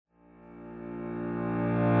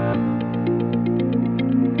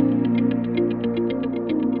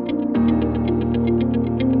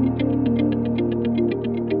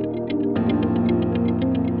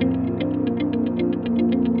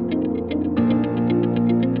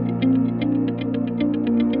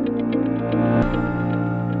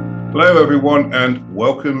Hello, everyone, and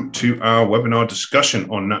welcome to our webinar discussion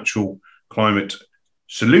on natural climate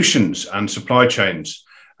solutions and supply chains.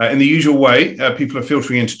 In the usual way, people are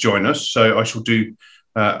filtering in to join us, so I shall do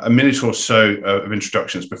a minute or so of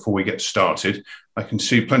introductions before we get started. I can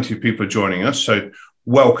see plenty of people are joining us, so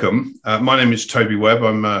welcome. My name is Toby Webb.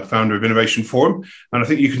 I'm founder of Innovation Forum, and I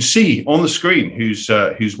think you can see on the screen who's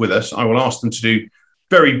with us. I will ask them to do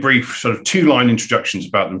very brief sort of two-line introductions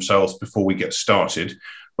about themselves before we get started.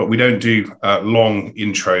 But we don't do long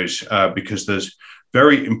intros because there's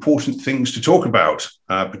very important things to talk about,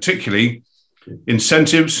 particularly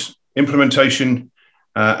incentives, implementation,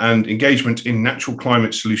 and engagement in natural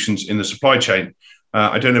climate solutions in the supply chain.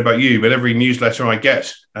 I don't know about you, but every newsletter I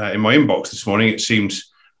get in my inbox this morning, it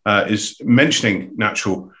seems, is mentioning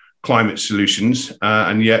natural climate solutions,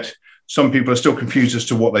 and yet some people are still confused as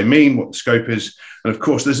to what they mean, what the scope is. And of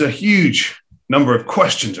course, there's a huge number of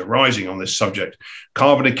questions arising on this subject: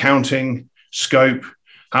 carbon accounting, scope,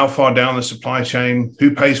 how far down the supply chain,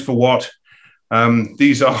 who pays for what.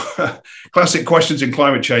 These are classic questions in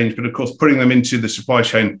climate change, but of course, putting them into the supply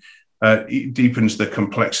chain deepens the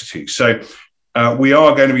complexity. So we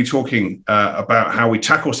are going to be talking about how we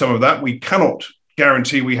tackle some of that. We cannot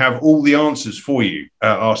guarantee we have all the answers for you.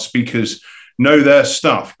 Our speakers know their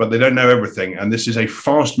stuff, but they don't know everything. And this is a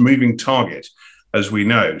fast-moving target, as we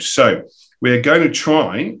know. So we're going to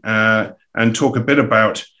try and talk a bit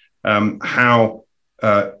about how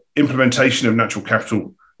implementation of natural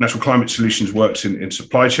climate solutions works in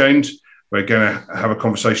supply chains. We're going to have a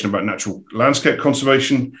conversation about natural landscape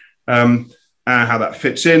conservation, how that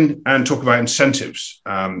fits in, and talk about incentives.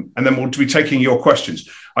 And then we'll be taking your questions.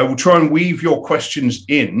 I will try and weave your questions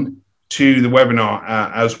in to the webinar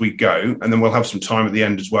as we go, and then we'll have some time at the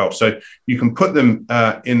end as well. So you can put them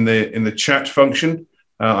in the chat function,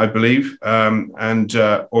 I believe,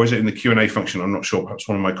 or is it in the Q&A function? I'm not sure. Perhaps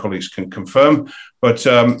one of my colleagues can confirm. But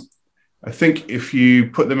I think if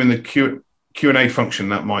you put them in the Q&A function,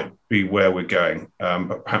 that might be where we're going.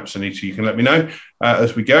 But perhaps, Anita, you can let me know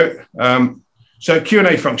as we go. So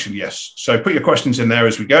Q&A function, yes. So put your questions in there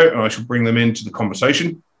as we go, and I shall bring them into the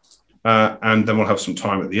conversation. And then we'll have some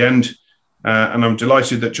time at the end. And I'm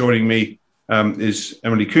delighted that joining me is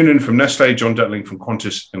Emily Coonan from Nestlé, John Detling from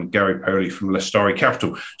Qantas, and Gary Poli from Lestari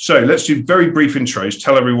Capital. So let's do very brief intros.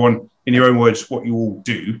 Tell everyone in your own words what you all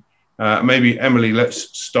do. Maybe, Emily,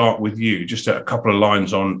 let's start with you. Just a couple of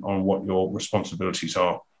lines on what your responsibilities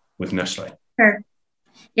are with Nestlé. Sure.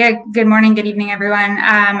 Yeah, good morning, good evening, everyone.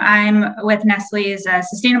 I'm with Nestlé's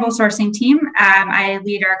sustainable sourcing team. I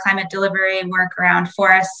lead our climate delivery work around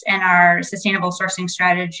forests and our sustainable sourcing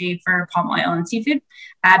strategy for palm oil and seafood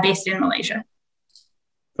based in Malaysia.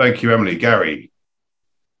 Thank you, Emily. Gary.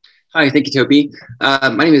 Hi, thank you, Toby. My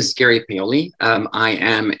name is Gary Poli. I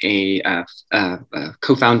am a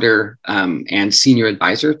co-founder and senior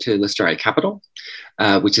advisor to Lestari Capital,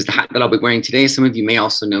 which is the hat that I'll be wearing today. Some of you may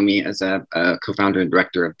also know me as a co-founder and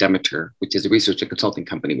director of Demeter, which is a research and consulting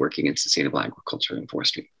company working in sustainable agriculture and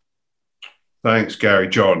forestry. Thanks, Gary.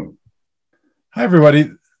 John. Hi,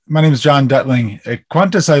 everybody. My name is John Detling. At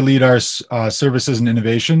Qantas, I lead our services and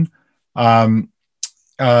innovation.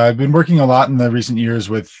 I've been working a lot in the recent years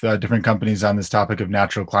with different companies on this topic of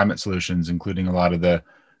natural climate solutions, including a lot of the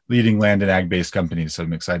leading land and ag-based companies. So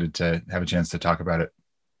I'm excited to have a chance to talk about it.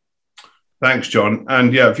 Thanks, John.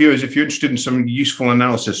 And yeah, viewers, if you're interested in some useful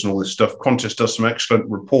analysis and all this stuff, Qantas does some excellent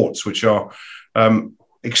reports, which are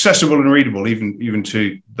accessible and readable, even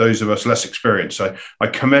to those of us less experienced. So I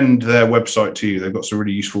commend their website to you. They've got some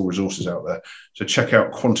really useful resources out there. So check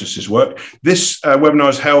out Qantas's work. This webinar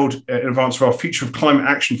is held in advance of our Future of Climate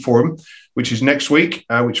Action Forum, which is next week,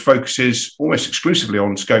 which focuses almost exclusively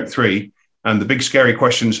on Scope 3 and the big scary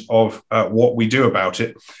questions of what we do about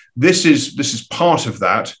it. This is part of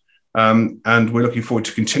that. And we're looking forward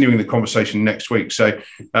to continuing the conversation next week. So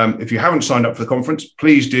if you haven't signed up for the conference,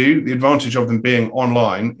 please do. The advantage of them being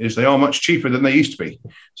online is they are much cheaper than they used to be.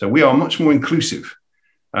 So we are much more inclusive.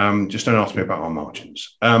 Just don't ask me about our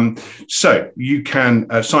margins. So you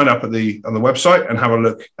can sign up on the website and have a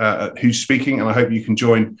look at who's speaking. And I hope you can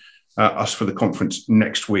join us for the conference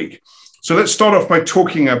next week. So let's start off by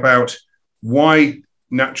talking about why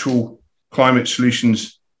natural climate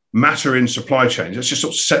solutions matter in supply chains. Let's just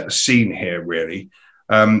sort of set the scene here, really,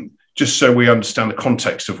 just so we understand the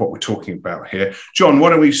context of what we're talking about here. John, why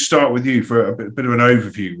don't we start with you for a bit of an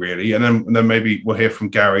overview, really, and then maybe we'll hear from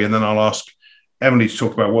Gary, and then I'll ask Emily to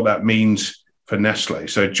talk about what that means for Nestlé.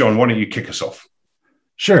 So, John, why don't you kick us off?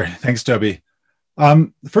 Sure. Thanks, Toby.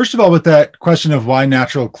 First of all, with that question of why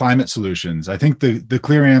natural climate solutions, I think the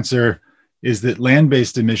clear answer is that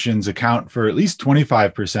land-based emissions account for at least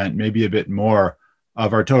 25%, maybe a bit more,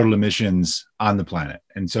 of our total emissions on the planet.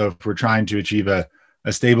 And so if we're trying to achieve a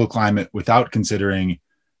stable climate without considering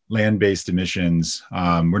land-based emissions,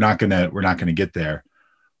 we're not gonna get there.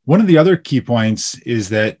 One of the other key points is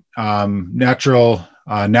that natural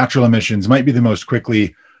emissions might be the most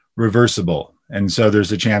quickly reversible. And so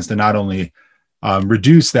there's a chance to not only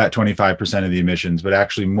reduce that 25% of the emissions, but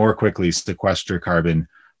actually more quickly sequester carbon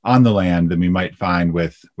on the land than we might find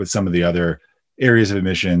with some of the other areas of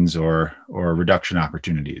emissions or reduction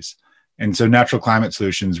opportunities. And so natural climate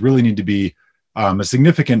solutions really need to be a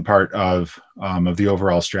significant part of the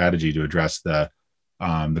overall strategy to address the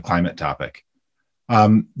climate topic.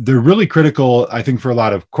 They're really critical, I think, for a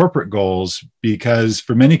lot of corporate goals, because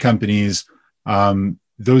for many companies,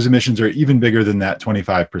 those emissions are even bigger than that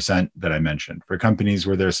 25% that I mentioned. For companies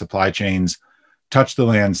where their supply chains touch the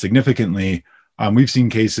land significantly, we've seen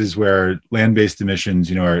cases where land-based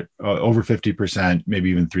emissions, are over 50%, maybe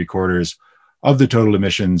even 3/4 of the total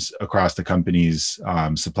emissions across the company's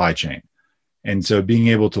supply chain. And so being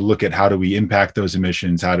able to look at how do we impact those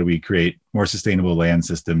emissions, how do we create more sustainable land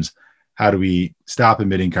systems, how do we stop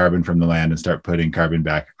emitting carbon from the land and start putting carbon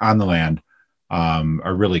back on the land,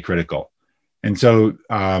 are really critical. And so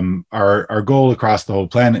our goal across the whole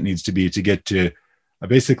planet needs to be to get to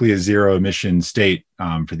basically a zero emission state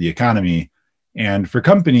for the economy. And for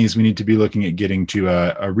companies, we need to be looking at getting to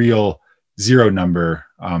a real zero number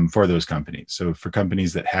for those companies. So for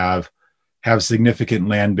companies that have significant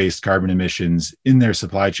land-based carbon emissions in their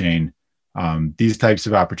supply chain, these types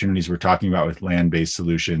of opportunities we're talking about with land-based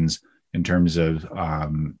solutions in terms of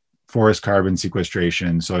forest carbon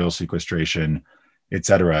sequestration, soil sequestration, et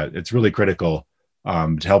cetera, it's really critical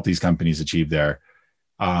to help these companies achieve their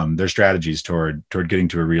strategies toward getting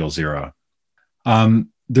to a real zero.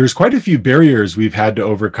 There's quite a few barriers we've had to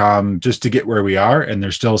overcome just to get where we are, and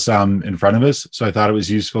there's still some in front of us. So I thought it was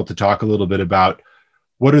useful to talk a little bit about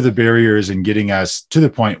what are the barriers in getting us to the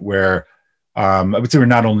point where I would say we're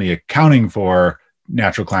not only accounting for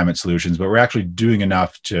natural climate solutions, but we're actually doing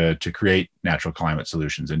enough to create natural climate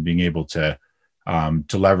solutions and being able to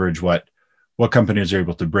leverage what companies are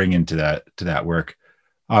able to bring into that work.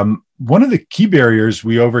 One of the key barriers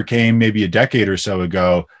we overcame maybe a decade or so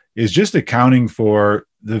ago is just accounting for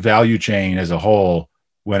the value chain as a whole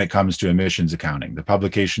when it comes to emissions accounting. The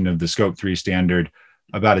publication of the Scope 3 standard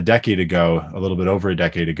about a decade ago, a little bit over a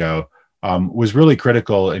decade ago, was really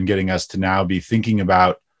critical in getting us to now be thinking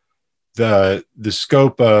about the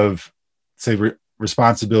scope of, say,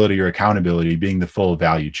 responsibility or accountability being the full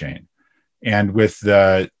value chain. And with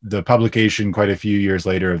the publication quite a few years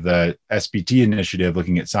later of the SBT initiative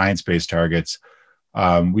looking at science-based targets,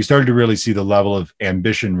 we started to really see the level of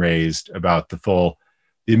ambition raised about the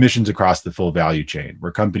emissions across the full value chain,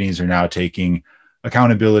 where companies are now taking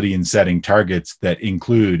accountability and setting targets that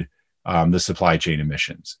include the supply chain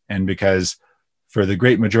emissions. And because for the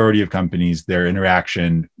great majority of companies, their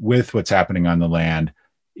interaction with what's happening on the land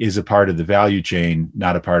is a part of the value chain,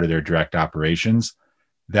 not a part of their direct operations,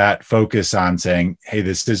 that focus on saying, hey,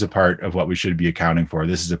 this is a part of what we should be accounting for.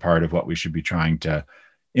 This is a part of what we should be trying to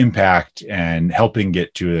impact and helping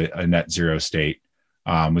get to a net zero state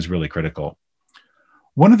was really critical.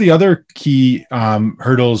 One of the other key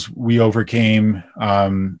hurdles we overcame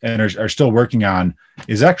and are still working on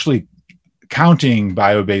is actually counting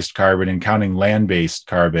bio-based carbon and counting land-based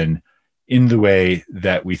carbon in the way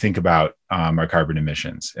that we think about our carbon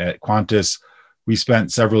emissions. At Qantas, we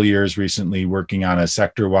spent several years recently working on a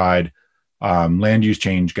sector-wide land use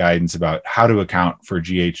change guidance about how to account for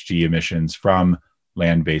GHG emissions from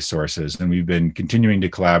land-based sources. And we've been continuing to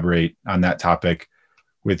collaborate on that topic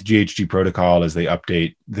with GHG Protocol as they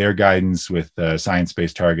update their guidance with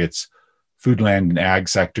science-based targets, food, land, and ag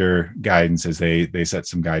sector guidance as they set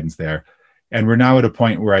some guidance there. And we're now at a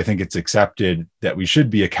point where I think it's accepted that we should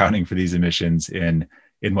be accounting for these emissions in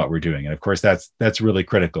what we're doing. And of course, that's really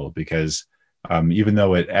critical because even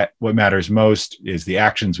though what matters most is the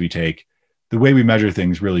actions we take, the way we measure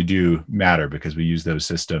things really do matter because we use those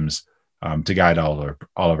systems to guide all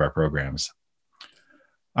of our programs.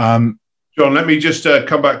 John, let me just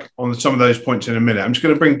come back on some of those points in a minute. I'm just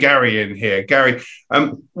going to bring Gary in here. Gary,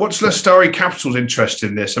 what's Lestari Capital's interest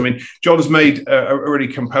in this? I mean, John has made a really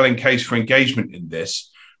compelling case for engagement in this,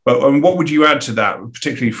 but what would you add to that,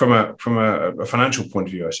 particularly from a financial point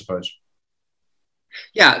of view, I suppose?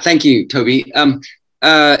 Yeah, thank you, Toby. And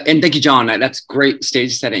thank you, John. That's great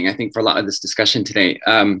stage setting, I think, for a lot of this discussion today.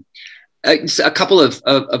 A couple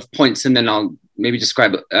of points, and then I'll maybe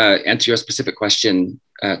answer your specific question,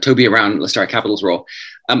 Toby, around Lestari Capital's role.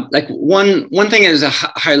 Like one thing is a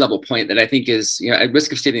high level point that I think is, at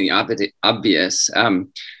risk of stating the obvious.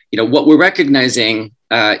 what we're recognizing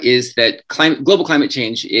is that global climate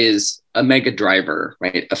change is a mega driver,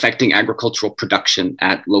 right, affecting agricultural production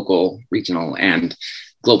at local, regional, and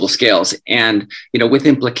global scales, and with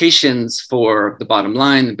implications for the bottom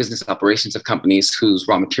line, the business operations of companies whose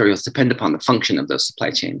raw materials depend upon the function of those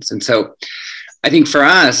supply chains. And so, I think for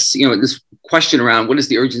us, this question around what is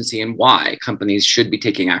the urgency and why companies should be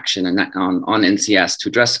taking action on NCS to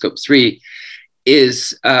address Scope 3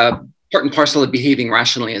 is part and parcel of behaving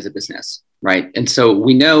rationally as a business, right? And so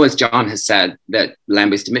we know, as John has said, that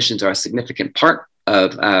land-based emissions are a significant part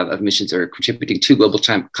of emissions that are contributing to global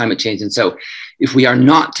climate change. And so if we are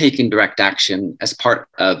not taking direct action as part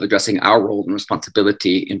of addressing our role and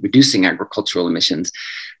responsibility in reducing agricultural emissions,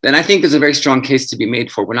 then I think there's a very strong case to be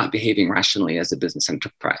made for we're not behaving rationally as a business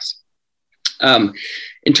enterprise.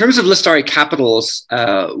 In terms of Lestari Capital's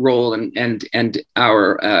role and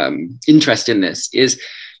our interest in this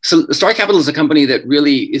so Lestari Capital is a company that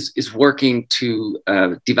really is working to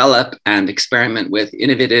develop and experiment with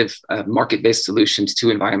innovative market-based solutions to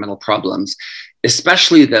environmental problems,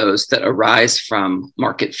 especially those that arise from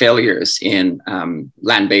market failures in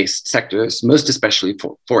land-based sectors, most especially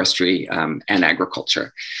for forestry and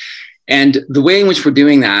agriculture. And the way in which we're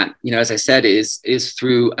doing that, as I said, is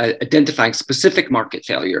through identifying specific market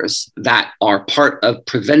failures that are part of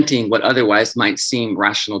preventing what otherwise might seem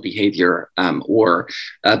rational behavior or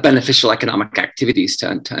beneficial economic activities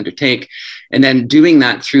to undertake. And then doing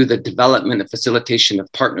that through the development and facilitation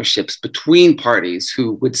of partnerships between parties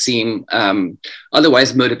who would seem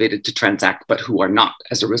otherwise motivated to transact, but who are not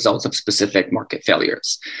as a result of specific market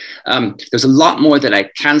failures. There's a lot more that I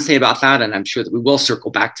can say about that, and I'm sure that we will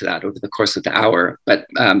circle back to that over the course of the hour, but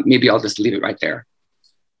maybe I'll just leave it right there.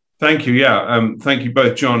 Thank you. Yeah. Thank you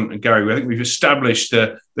both, John and Gary. I think we've established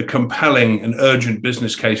the compelling and urgent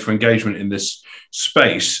business case for engagement in this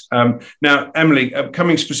space. Now, Emily,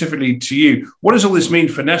 coming specifically to you, what does all this mean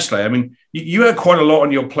for Nestlé? I mean, you had quite a lot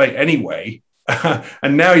on your plate anyway,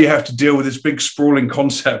 and now you have to deal with this big sprawling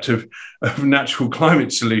concept of natural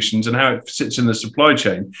climate solutions and how it sits in the supply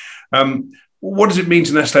chain. What does it mean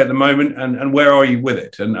to Nestlé at the moment, and where are you with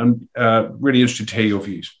it? And really interested to hear your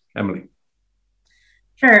views, Emily.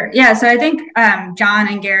 Sure. Yeah. So I think John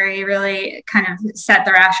and Gary really kind of set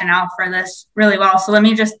the rationale for this really well. So let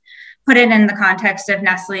me just put it in the context of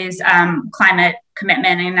Nestlé's climate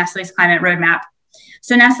commitment and Nestlé's climate roadmap.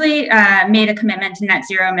 So Nestlé made a commitment to net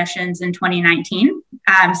zero emissions in 2019.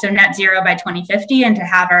 So net zero by 2050 and to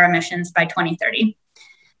have our emissions by 2030.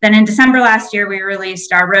 Then in December last year, we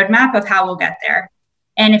released our roadmap of how we'll get there.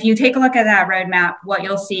 And if you take a look at that roadmap, what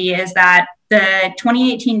you'll see is that the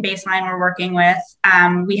 2018 baseline we're working with,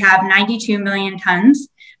 we have 92 million tons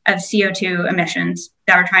of CO2 emissions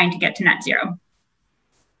that we're trying to get to net zero.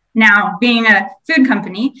 Now, being a food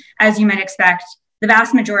company, as you might expect, the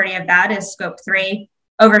vast majority of that is Scope 3.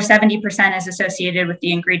 Over 70% is associated with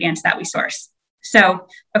the ingredients that we source. So,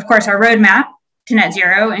 of course, our roadmap to net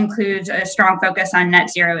zero includes a strong focus on net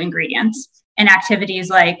zero ingredients and activities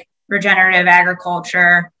like regenerative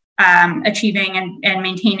agriculture, achieving and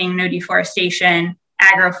maintaining no deforestation,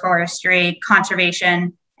 agroforestry,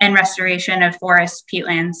 conservation, and restoration of forests,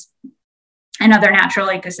 peatlands, and other natural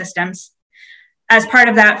ecosystems. As part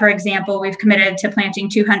of that, for example, we've committed to planting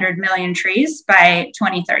 200 million trees by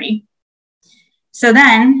 2030. So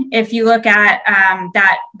then, if you look at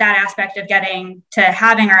that aspect of getting to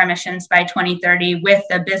having our emissions by 2030 with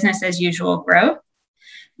the business as usual growth,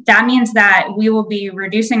 that means that we will be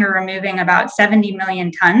reducing or removing about 70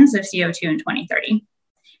 million tons of CO2 in 2030.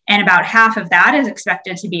 And about half of that is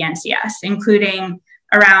expected to be NCS, including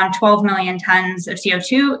around 12 million tons of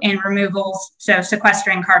CO2 in removals, so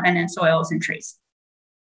sequestering carbon in soils and trees.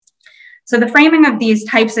 So the framing of these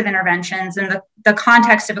types of interventions in the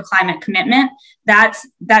context of a climate commitment, that's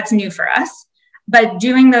new for us. But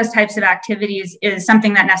doing those types of activities is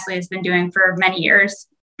something that Nestlé has been doing for many years.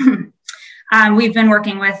 We've been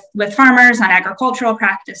working with farmers on agricultural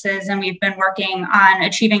practices, and we've been working on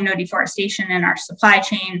achieving no deforestation in our supply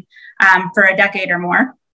chain for a decade or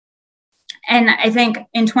more. And I think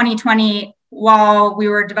in 2020, while we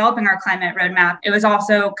were developing our climate roadmap, it was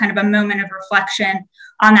also kind of a moment of reflection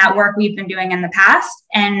on that work we've been doing in the past,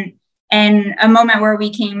 and a moment where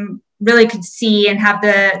we really could see and have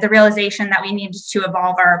the realization that we needed to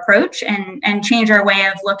evolve our approach and change our way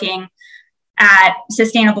of looking at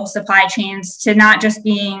sustainable supply chains to not just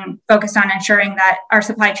being focused on ensuring that our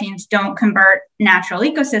supply chains don't convert natural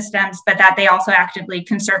ecosystems, but that they also actively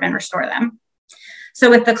conserve and restore them.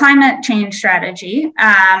 So with the climate change strategy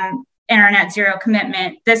and our net zero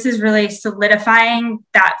commitment, this is really solidifying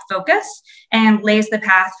that focus and lays the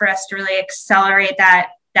path for us to really accelerate that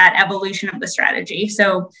that evolution of the strategy.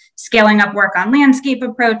 So scaling up work on landscape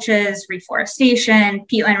approaches, reforestation,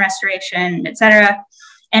 peatland restoration, et cetera,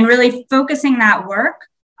 and really focusing that work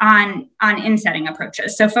on insetting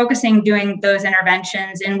approaches. So doing those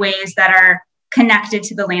interventions in ways that are connected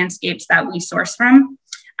to the landscapes that we source from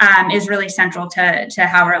is really central to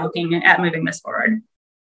how we're looking at moving this forward.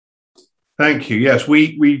 Thank you. Yes,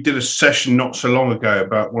 we did a session not so long ago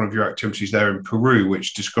about one of your activities there in Peru,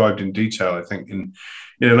 which described in detail, I think, in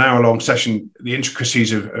an hour-long session, the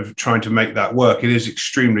intricacies of trying to make that work. It is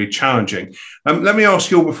extremely challenging. Let me ask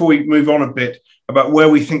you all, before we move on a bit, about where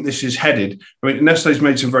we think this is headed. I mean, Nestle's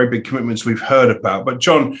made some very big commitments we've heard about, but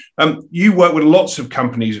John, you work with lots of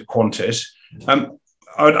companies at Qantas. I'm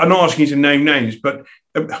not asking you to name names, but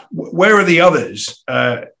where are the others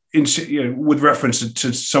with reference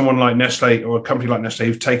to someone like Nestle or a company like Nestle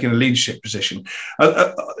who've taken a leadership position?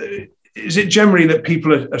 Is it generally that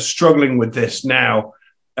people are struggling with this now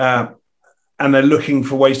and they're looking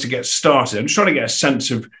for ways to get started? I'm just trying to get a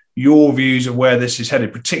sense of your views of where this is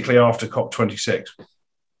headed, particularly after COP26.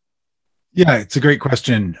 Yeah, it's a great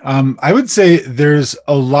question. I would say there's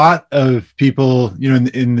a lot of people,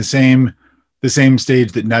 in the same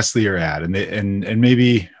stage that Nestle are at, and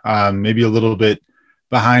maybe a little bit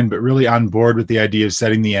behind, but really on board with the idea of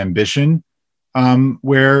setting the ambition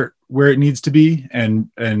where it needs to be,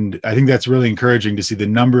 and I think that's really encouraging to see the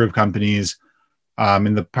number of companies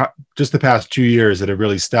in just the past 2 years that have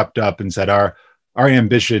really stepped up and said our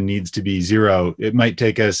ambition needs to be zero. It might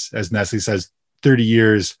take us, as Nestle says, 30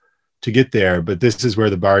 years to get there, but this is where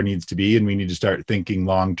the bar needs to be, and we need to start thinking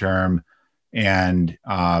long term and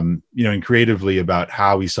and creatively about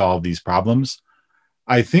how we solve these problems.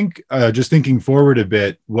 I think just thinking forward a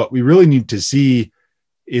bit, what we really need to see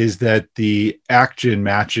is that the action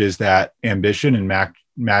matches that ambition and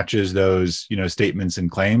matches those statements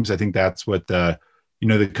and claims. I think that's what the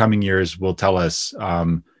coming years will tell us.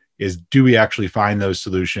 Is do we actually find those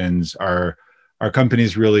solutions? Are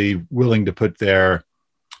companies really willing to put their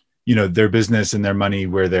business and their money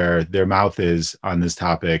where their mouth is on this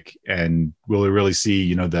topic? And will we really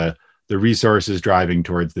see, the resources driving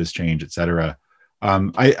towards this change, et cetera?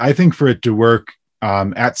 I think for it to work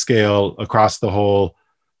at scale across the whole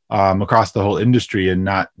industry, and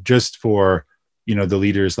not just for, the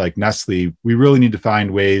leaders like Nestle, we really need to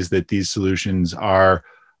find ways that these solutions are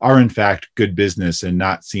in fact good business and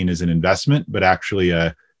not seen as an investment, but actually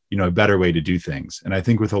a better way to do things. And I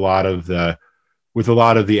think with a lot of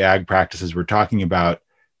the ag practices we're talking about,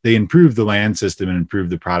 they improve the land system and improve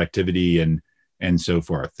the productivity and so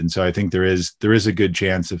forth. And so I think there is a good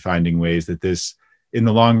chance of finding ways that this, in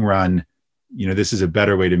the long run, this is a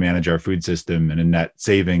better way to manage our food system and a net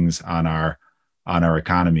savings on our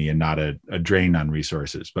economy and not a drain on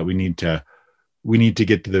resources. But we need to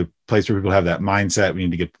get to the place where people have that mindset. We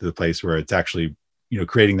need to get to the place where it's actually,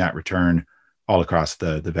 creating that return all across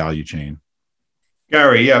the value chain.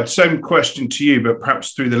 Gary, yeah, same question to you, but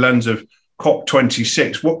perhaps through the lens of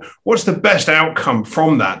COP26. What's the best outcome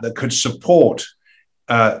from that could support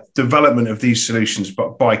development of these solutions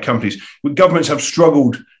by companies? Governments have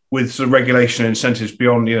struggled with sort of regulation and incentives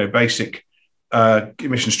beyond, basic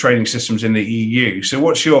emissions trading systems in the EU. So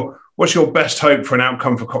what's your best hope for an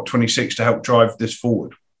outcome for COP26 to help drive this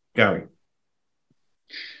forward, Gary?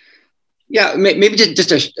 Yeah, maybe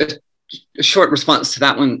just a short response to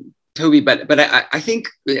that one, Toby, but I think,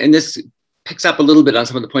 and this picks up a little bit on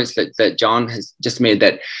some of the points that John has just made,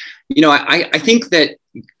 that, I think that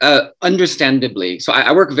understandably, so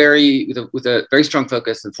I work with a very strong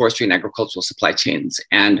focus in forestry and agricultural supply chains,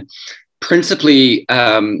 and principally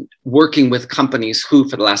working with companies who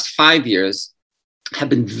for the last 5 years have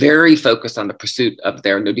been very focused on the pursuit of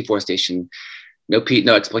their no deforestation, no peat,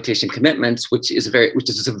 no exploitation commitments, which is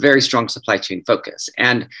a very strong supply chain focus.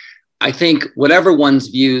 And I think whatever one's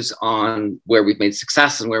views on where we've made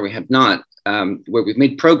success and where we have not, where we've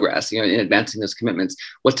made progress, in advancing those commitments,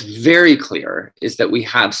 what's very clear is that we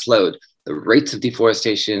have slowed the rates of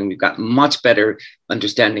deforestation. We've got much better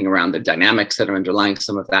understanding around the dynamics that are underlying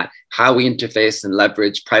some of that, how we interface and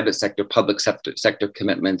leverage private sector, public sector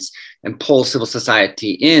commitments, and pull civil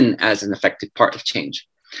society in as an effective part of change.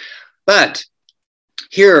 But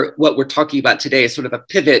here, what we're talking about today is sort of a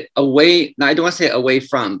pivot away. Now, I don't want to say away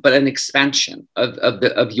from, but an expansion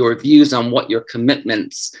of your views on what your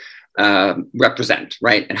commitments represent,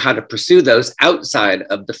 right? And how to pursue those outside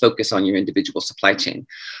of the focus on your individual supply chain.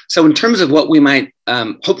 So in terms of what we might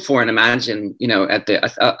hope for and imagine, at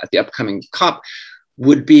the upcoming COP,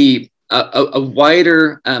 would be a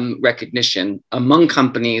wider recognition among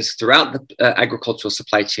companies throughout the agricultural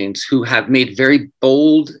supply chains who have made very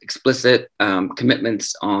bold, explicit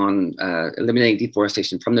commitments on eliminating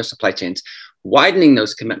deforestation from their supply chains, widening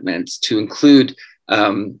those commitments to include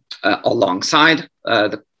alongside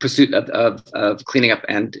the pursuit of cleaning up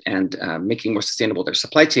and making more sustainable their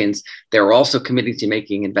supply chains. They're also committing to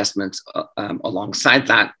making investments alongside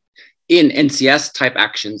that in NCS type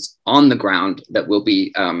actions on the ground that will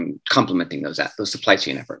be complementing those supply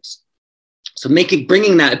chain efforts. So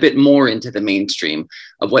bringing that a bit more into the mainstream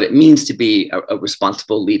of what it means to be a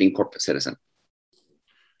responsible leading corporate citizen.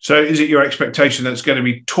 So is it your expectation that it's going to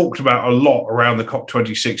be talked about a lot around the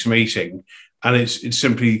COP26 meeting, and it's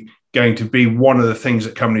simply going to be one of the things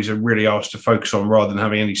that companies are really asked to focus on rather than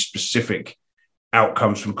having any specific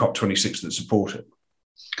outcomes from COP26 that support it?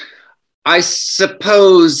 I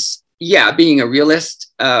suppose, yeah, being a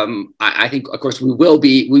realist, I think, of course,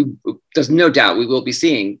 there's no doubt we will be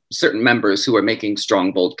seeing certain members who are making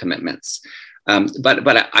strong, bold commitments.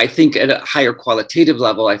 But I think at a higher qualitative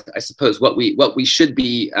level, I suppose what we should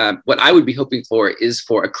be, what I would be hoping for is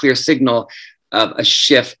for a clear signal of a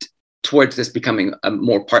shift towards this becoming a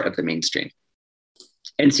more part of the mainstream.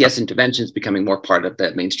 NCS interventions becoming more part of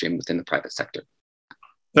the mainstream within the private sector.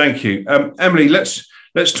 Thank you. Emily, let's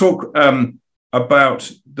talk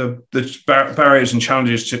about the barriers and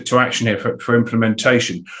challenges to action here for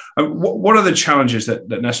implementation. What are the challenges that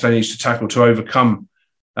Nestlé needs to tackle to overcome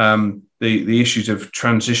the issues of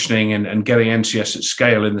transitioning and getting NCS at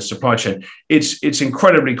scale in the supply chain? It's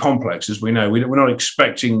incredibly complex, as we know. We're not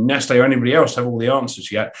expecting Nestlé or anybody else to have all the answers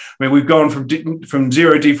yet. I mean, we've gone from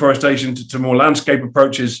zero deforestation to more landscape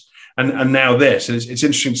approaches, and now this. And it's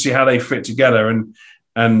interesting to see how they fit together.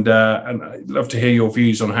 And I'd love to hear your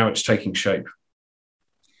views on how it's taking shape.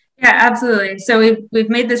 Yeah, absolutely. So we've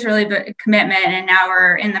made this really big commitment, and now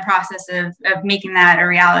we're in the process of making that a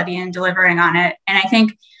reality and delivering on it. And I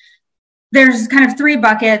think there's kind of three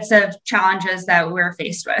buckets of challenges that we're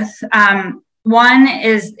faced with. One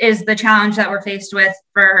is the challenge that we're faced with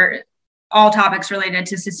for all topics related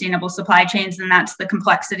to sustainable supply chains, and that's the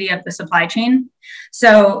complexity of the supply chain.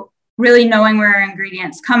 So really knowing where our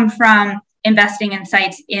ingredients come from, investing in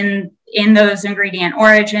sites in those ingredient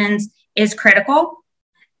origins is critical.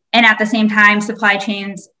 And at the same time,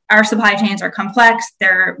 our supply chains are complex,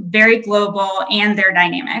 they're very global, and they're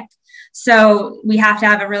dynamic. So we have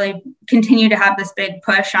to continue to have this big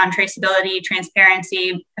push on traceability,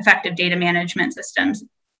 transparency, effective data management systems.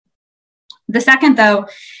 The second, though,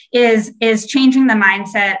 is changing the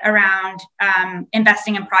mindset around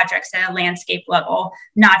investing in projects at a landscape level,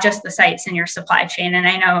 not just the sites in your supply chain. And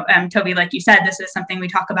I know, Toby, like you said, this is something we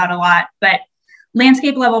talk about a lot, but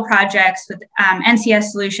landscape level projects with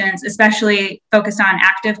NCS solutions, especially focused on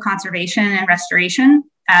active conservation and restoration,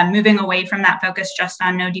 moving away from that focus just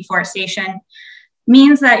on no deforestation,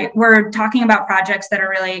 means that we're talking about projects that are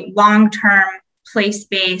really long-term,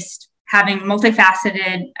 place-based, having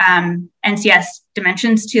multifaceted NCS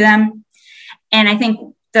dimensions to them. And I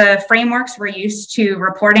think the frameworks we're used to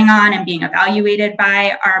reporting on and being evaluated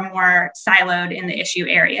by are more siloed in the issue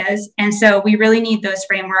areas. And so we really need those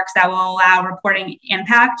frameworks that will allow reporting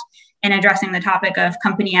impact and addressing the topic of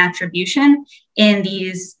company attribution in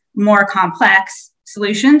these more complex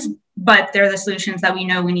solutions, but they're the solutions that we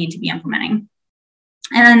know we need to be implementing.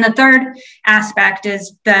 And then the third aspect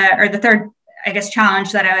is the third, I guess,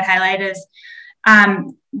 challenge that I would highlight is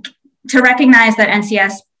to recognize that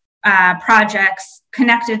NCS projects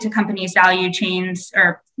connected to companies' value chains,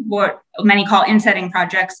 or what many call insetting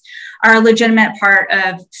projects, are a legitimate part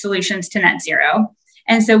of solutions to net zero.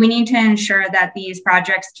 And so we need to ensure that these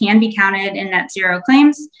projects can be counted in net zero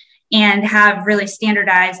claims and have really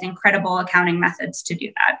standardized and credible accounting methods to do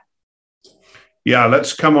that. Yeah,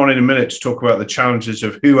 let's come on in a minute to talk about the challenges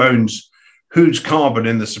of who owns whose carbon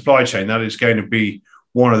in the supply chain. That is going to be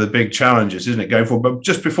one of the big challenges, isn't it, going forward? But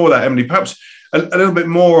just before that, Emily, perhaps a little bit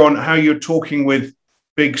more on how you're talking with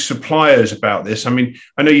big suppliers about this. I mean,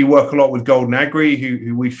 I know you work a lot with Golden Agri,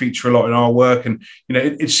 who we feature a lot in our work. And, you know,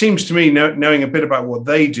 it seems to me, knowing a bit about what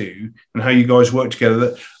they do and how you guys work together,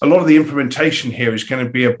 that a lot of the implementation here is going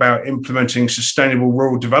to be about implementing sustainable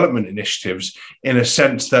rural development initiatives, in a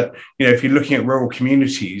sense that, you know, if you're looking at rural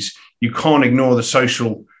communities, you can't ignore the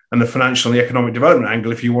social and the financial and the economic development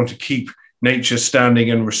angle if you want to keep nature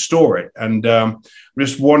standing and restore it. And I'm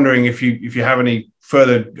just wondering if you have any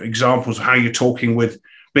further examples of how you're talking with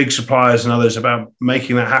big suppliers and others about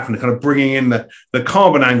making that happen, kind of bringing in the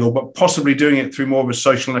carbon angle, but possibly doing it through more of a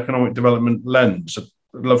social and economic development lens.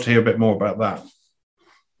 I'd love to hear a bit more about that.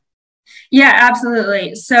 Yeah,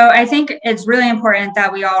 absolutely. So I think it's really important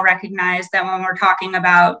that we all recognize that when we're talking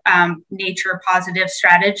about nature positive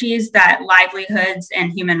strategies, that livelihoods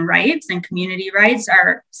and human rights and community rights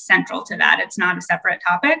are central to that. It's not a separate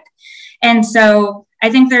topic. And so I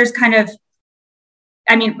think there's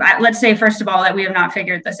let's say, first of all, that we have not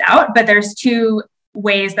figured this out, but there's two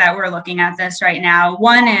ways that we're looking at this right now.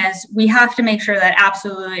 One is we have to make sure that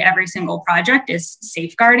absolutely every single project is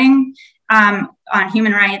safeguarding on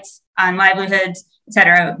human rights, on livelihoods, et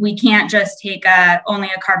cetera. We can't just take only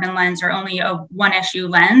a carbon lens or only a one issue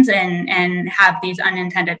lens and have these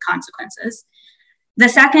unintended consequences. The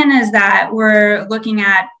second is that we're looking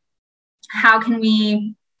at how can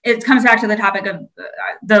we, it comes back to the topic of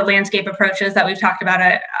the landscape approaches that we've talked about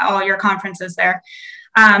at all your conferences there.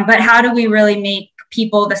 But how do we really make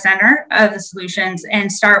people the center of the solutions and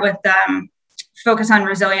start with focus on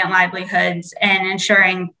resilient livelihoods and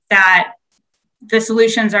ensuring that the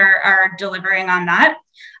solutions are delivering on that.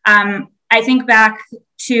 I think back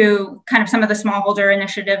to kind of some of the smallholder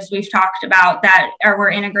initiatives we've talked about that we're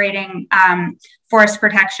integrating forest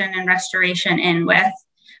protection and restoration in with.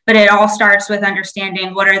 But it all starts with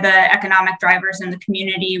understanding what are the economic drivers in the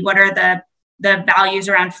community, what are the values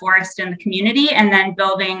around forest in the community, and then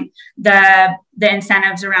building the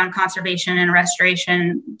incentives around conservation and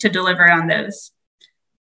restoration to deliver on those.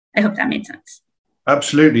 I hope that made sense.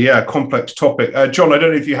 Absolutely, yeah, complex topic. John, I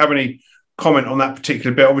don't know if you have any comment on that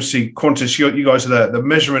particular bit. Obviously, Qantas, you guys are the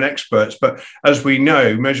measurement experts, but as we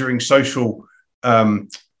know, measuring social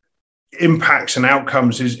impacts and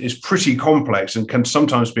outcomes is pretty complex and can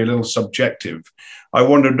sometimes be a little subjective. I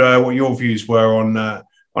wondered what your views were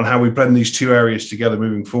on how we blend these two areas together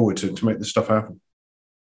moving forward to make this stuff happen.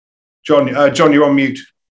 John, you're on mute.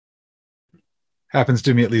 Happens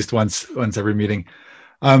to me at least once every meeting.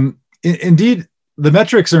 Indeed, the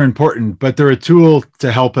metrics are important, but they're a tool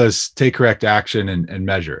to help us take correct action and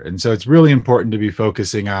measure. And so it's really important to be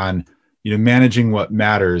focusing on, managing what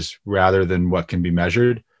matters rather than what can be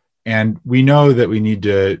measured. And we know that we need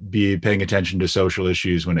to be paying attention to social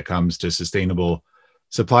issues when it comes to sustainable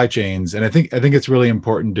supply chains. And I think it's really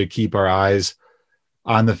important to keep our eyes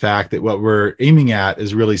on the fact that what we're aiming at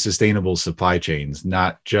is really sustainable supply chains,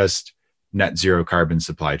 not just net zero carbon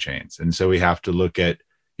supply chains. And so we have to look at,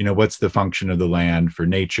 what's the function of the land for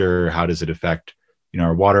nature? How does it affect,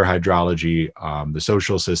 our water hydrology, the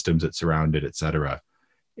social systems that surround it, et cetera.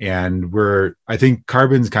 And I think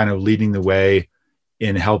carbon's kind of leading the way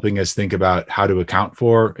in helping us think about how to account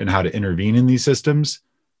for and how to intervene in these systems.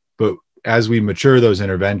 But as we mature those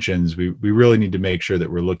interventions, we really need to make sure that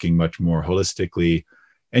we're looking much more holistically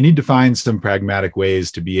and need to find some pragmatic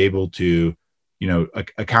ways to be able to,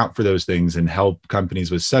 account for those things and help companies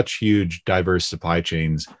with such huge, diverse supply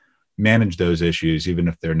chains manage those issues, even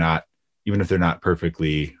if they're not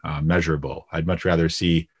perfectly measurable. I'd much rather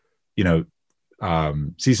see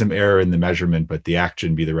some error in the measurement, but the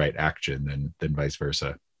action be the right action than vice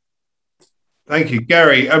versa. Thank you,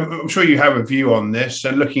 Gary. I'm sure you have a view on this.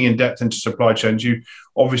 And looking in depth into supply chains, you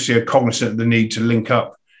obviously are cognizant of the need to link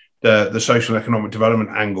up the social and economic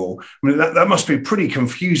development angle. I mean, that must be pretty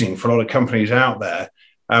confusing for a lot of companies out there.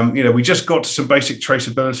 We just got to some basic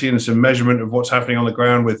traceability and some measurement of what's happening on the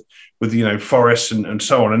ground with forests and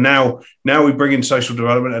so on. And now we bring in social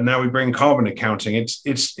development, and now we bring carbon accounting.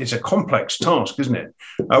 It's a complex task, isn't it?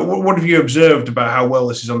 What have you observed about how well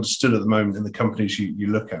this is understood at the moment in the companies you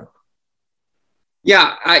look at?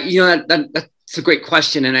 Yeah, that's a great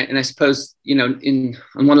question, and I suppose on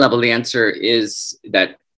one level the answer is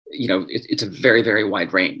that it's a very, very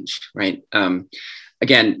wide range, right?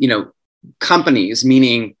 Again, companies,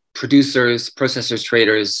 meaning producers, processors,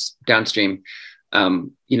 traders, downstream.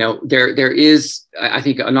 There is, I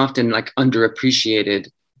think, an often underappreciated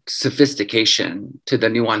sophistication to the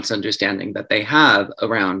nuanced understanding that they have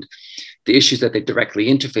around the issues that they directly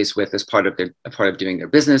interface with as part of doing their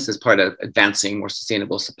business, as part of advancing more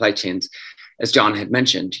sustainable supply chains. As John had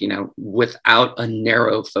mentioned, without a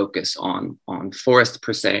narrow focus on forest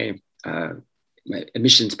per se,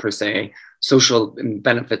 emissions per se, social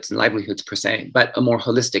benefits and livelihoods per se, but a more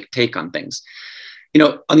holistic take on things.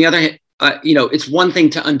 On the other hand, it's one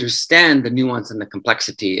thing to understand the nuance and the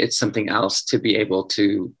complexity. It's something else to be able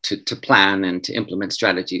to plan and to implement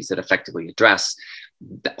strategies that effectively address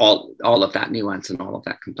all of that nuance and all of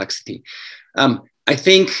that complexity. I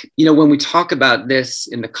think, when we talk about this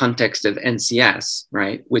in the context of NCS,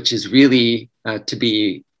 right, which is really to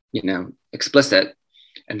be, explicit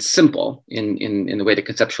and simple in the way to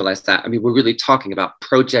conceptualize that. I mean, we're really talking about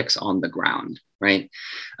projects on the ground, right?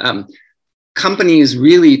 Companies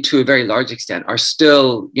really, to a very large extent, are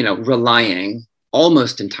still, relying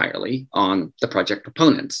almost entirely on the project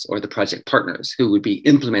proponents or the project partners who would be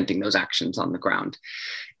implementing those actions on the ground.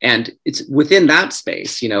 And it's within that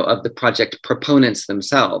space, of the project proponents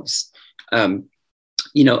themselves, there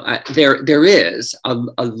is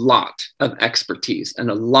a lot of expertise and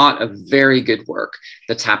a lot of very good work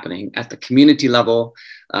that's happening at the community level,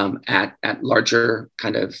 at larger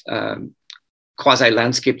kind of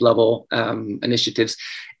quasi-landscape level initiatives,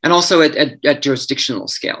 and also at jurisdictional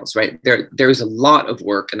scales, right? There is a lot of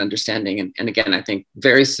work and understanding, and again, I think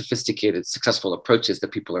very sophisticated, successful approaches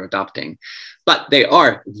that people are adopting, but they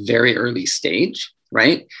are very early stage,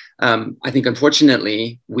 right? I think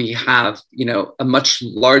unfortunately we have, a much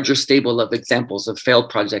larger stable of examples of failed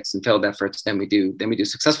projects and failed efforts than we do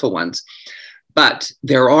successful ones. But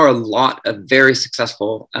there are a lot of very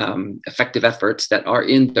successful, effective efforts that are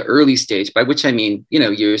in the early stage, by which I mean,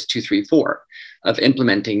 years 2, 3, 4 of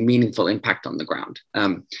implementing meaningful impact on the ground.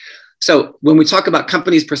 So when we talk about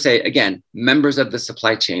companies per se, again, members of the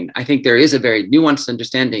supply chain, I think there is a very nuanced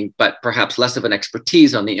understanding, but perhaps less of an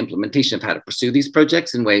expertise on the implementation of how to pursue these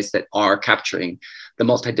projects in ways that are capturing the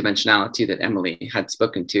multidimensionality that Emily had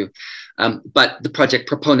spoken to. But the project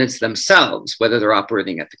proponents themselves, whether they're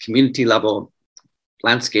operating at the community level,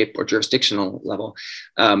 landscape, or jurisdictional level,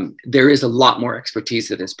 there is a lot more expertise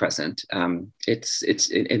that is present. And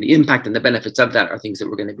the impact and the benefits of that are things that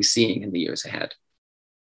we're going to be seeing in the years ahead.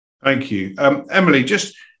 Thank you. Emily,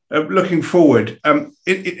 just looking forward,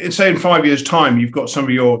 say in 5 years' time, you've got some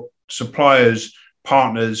of your suppliers,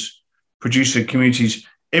 partners, producer communities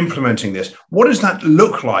implementing this. What does that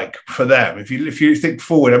look like for them? If you think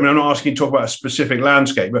forward, I'm not asking you to talk about a specific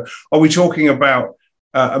landscape, but are we talking about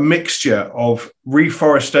a mixture of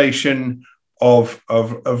reforestation, of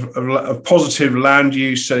positive land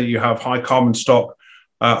use, so you have high carbon stock,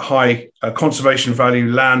 high conservation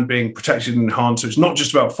value land being protected and enhanced? So it's not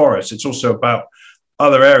just about forests, it's also about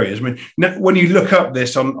other areas. I mean, when you look up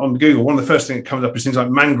this on Google, one of the first things that comes up is things like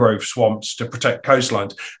mangrove swamps to protect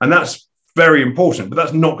coastlines. And that's very important, but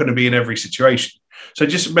that's not going to be in every situation. So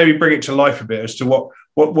just maybe bring it to life a bit as to what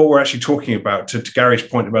we're actually talking about, to Gary's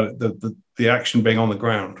point about the action being on the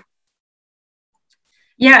ground.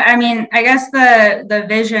 Yeah, I mean, I guess the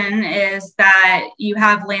vision is that you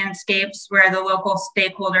have landscapes where the local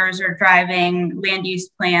stakeholders are driving land use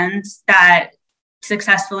plans that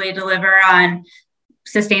successfully deliver on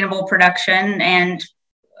sustainable production and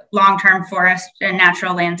long-term forest and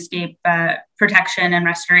natural landscape protection and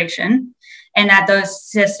restoration, and that those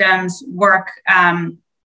systems work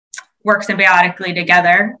symbiotically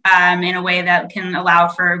together in a way that can allow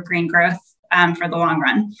for green growth for the long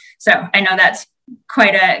run. So I know that's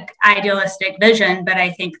quite an idealistic vision, but I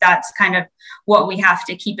think that's kind of what we have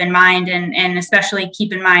to keep in mind, and especially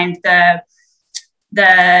keep in mind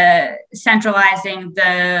the centralizing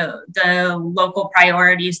the local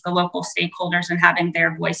priorities, the local stakeholders, and having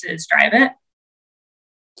their voices drive it.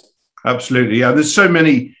 Absolutely. Yeah, there's so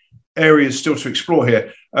many areas still to explore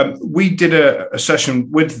here. We did a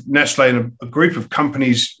session with Nestle and a group of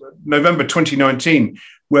companies, November 2019,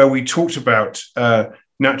 where we talked about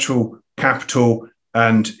natural capital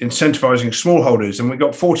and incentivizing smallholders. And we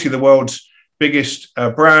got 40 of the world's biggest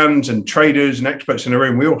brands and traders and experts in the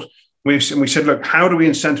room. We said, look, how do we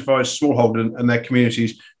incentivize smallholders and their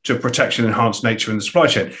communities to protect and enhance nature in the supply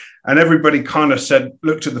chain? And everybody kind of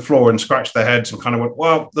looked at the floor and scratched their heads and kind of went,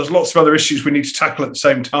 well, there's lots of other issues we need to tackle at the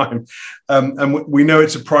same time. And we know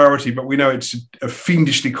it's a priority, but we know it's a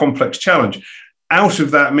fiendishly complex challenge. Out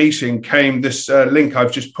of that meeting came this link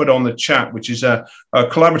I've just put on the chat, which is a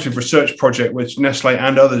collaborative research project which Nestle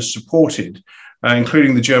and others supported,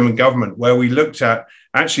 including the German government, where we looked at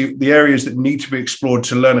actually the areas that need to be explored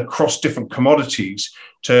to learn across different commodities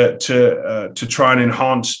to try and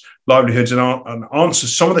enhance livelihoods and answer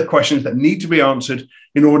some of the questions that need to be answered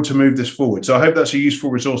in order to move this forward. So I hope that's a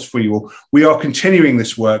useful resource for you all. We are continuing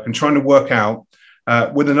this work and trying to work out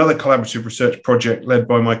with another collaborative research project led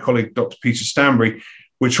by my colleague, Dr. Peter Stanbury.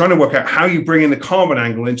 We're trying to work out how you bring in the carbon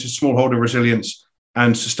angle into smallholder resilience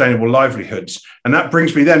and sustainable livelihoods. And that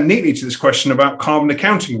brings me then neatly to this question about carbon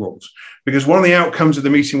accounting rules, because one of the outcomes of the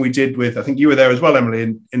meeting we did with, I think you were there as well, Emily,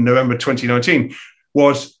 in November 2019,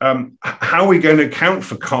 was how are we going to account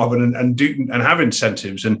for carbon and have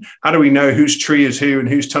incentives, and how do we know whose tree is who and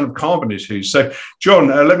whose ton of carbon is whose? So, John,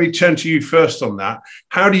 let me turn to you first on that.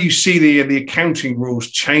 How do you see the accounting rules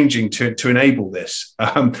changing to enable this?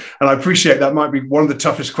 And I appreciate that might be one of the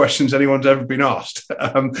toughest questions anyone's ever been asked.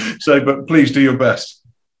 But please do your best.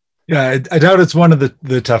 Yeah, I doubt it's one of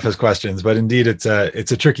the toughest questions, but indeed it's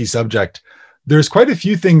a tricky subject. There's quite a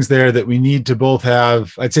few things there that we need to both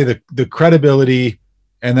have, I'd say, the credibility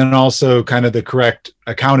and then also kind of the correct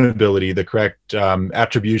accountability, the correct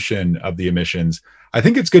attribution of the emissions. I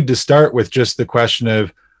think it's good to start with just the question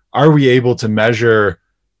of, are we able to measure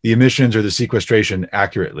the emissions or the sequestration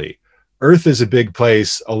accurately? Earth is a big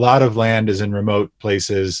place. A lot of land is in remote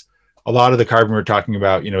places. A lot of the carbon we're talking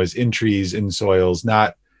about, is in trees, in soils,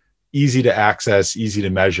 not easy to access, easy to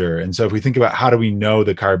measure. And so if we think about how do we know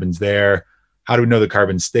the carbon's there, how do we know the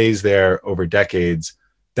carbon stays there over decades,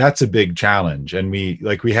 that's a big challenge. And we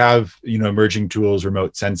have, emerging tools,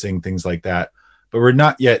 remote sensing, things like that, but we're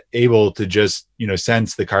not yet able to just,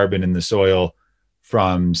 sense the carbon in the soil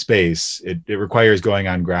from space. It requires going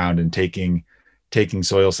on ground and taking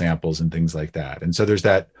soil samples and things like that. And so there's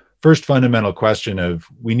that first fundamental question of,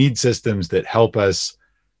 we need systems that help us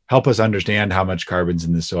understand how much carbon's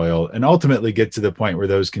in the soil, and ultimately get to the point where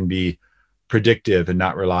those can be predictive and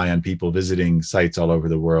not rely on people visiting sites all over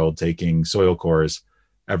the world, taking soil cores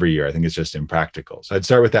every year. I think it's just impractical. So I'd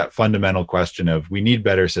start with that fundamental question of, we need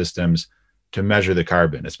better systems to measure the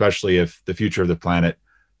carbon, especially if the future of the planet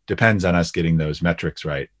depends on us getting those metrics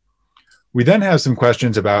right. We then have some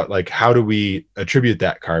questions about how do we attribute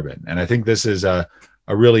that carbon? And I think this is a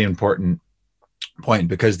really important point,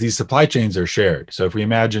 because these supply chains are shared. So if we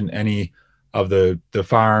imagine any of the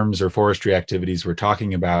farms or forestry activities we're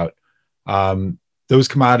talking about, those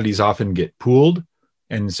commodities often get pooled.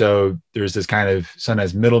 And so there's this kind of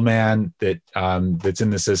sometimes middleman that's in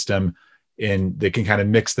the system, and they can kind of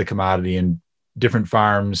mix the commodity in different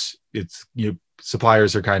farms. It's,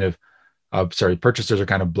 suppliers are kind of, purchasers are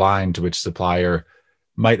kind of blind to which supplier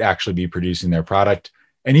might actually be producing their product.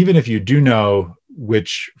 And even if you do know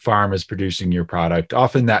which farm is producing your product,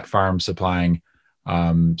 often that farm supplying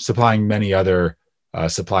many other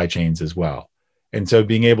supply chains as well. And so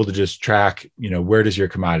being able to just track, where does your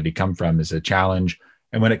commodity come from is a challenge.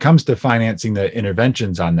 And when it comes to financing the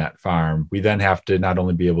interventions on that farm, we then have to not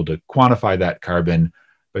only be able to quantify that carbon,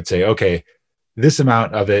 but say, okay, this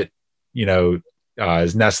amount of it,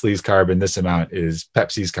 is Nestle's carbon, this amount is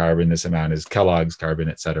Pepsi's carbon, this amount is Kellogg's carbon,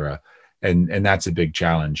 et cetera. And that's a big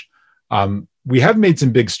challenge. We have made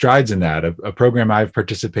some big strides in that. A program I've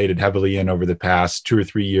participated heavily in over the past 2 or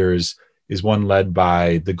 3 years is one led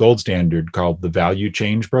by the Gold Standard called the Value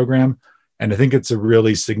Change Program. And I think it's a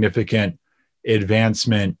really significant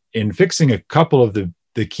advancement in fixing a couple of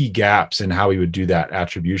the key gaps in how we would do that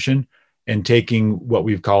attribution, and taking what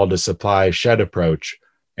we've called a supply shed approach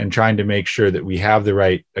and trying to make sure that we have the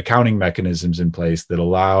right accounting mechanisms in place that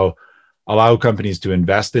allow companies to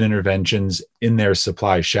invest in interventions in their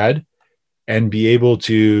supply shed and be able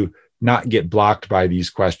to not get blocked by these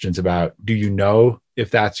questions about, do you know if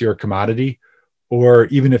that's your commodity? Or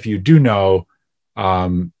even if you do know,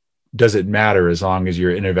 does it matter as long as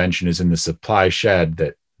your intervention is in the supply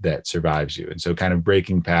shed that survives you? And so kind of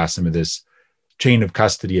breaking past some of this chain of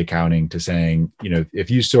custody accounting to saying, if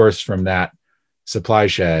you source from that supply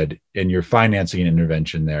shed and you're financing an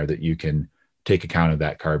intervention there, that you can take account of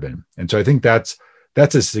that carbon. And so I think that's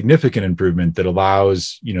a significant improvement that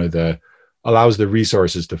allows the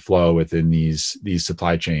resources to flow within these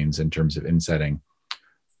supply chains in terms of insetting.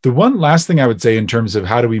 The one last thing I would say in terms of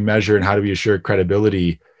how do we measure and how do we assure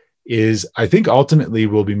credibility is, I think ultimately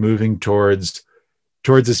we'll be moving towards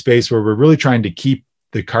a space where we're really trying to keep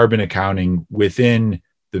the carbon accounting within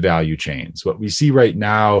the value chains. What we see right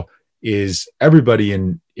now is everybody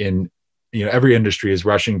in every industry is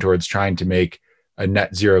rushing towards trying to make a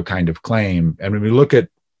net zero kind of claim. And when we look at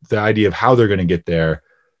the idea of how they're going to get there,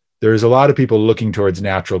 there's a lot of people looking towards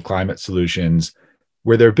natural climate solutions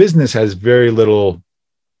where their business has very little,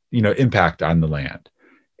 impact on the land.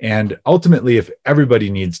 And ultimately, if everybody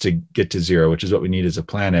needs to get to zero, which is what we need as a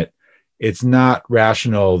planet, it's not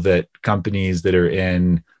rational that companies that are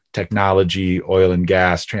in technology, oil and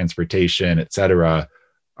gas, transportation, et cetera,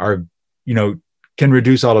 can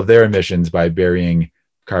reduce all of their emissions by burying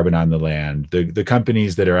carbon on the land. The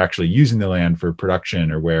companies that are actually using the land for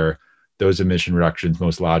production are where those emission reductions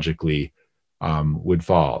most logically would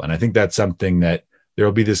fall. And I think that's something that there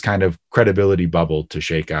will be this kind of credibility bubble to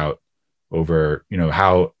shake out over,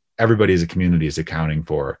 how everybody as a community is accounting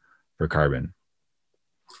for carbon.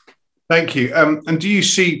 Thank you. And do you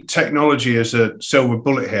see technology as a silver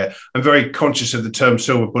bullet here? I'm very conscious of the term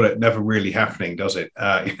silver bullet never really happening, does it?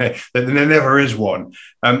 There never is one.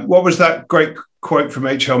 What was that great quote from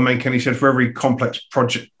H.L. Mencken? He said, for every complex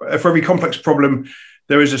problem,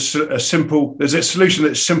 there's a solution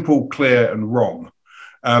that's simple, clear, and wrong.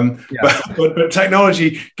 But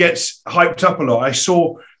technology gets hyped up a lot. I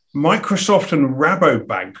saw Microsoft and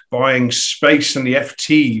Rabobank buying space on the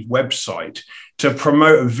FT website to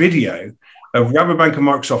promote a video of Rabobank and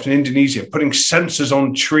Microsoft in Indonesia putting sensors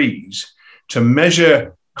on trees to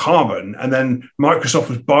measure carbon, and then Microsoft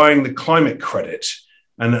was buying the climate credit.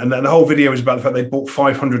 And then the whole video was about the fact they bought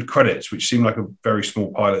 500 credits, which seemed like a very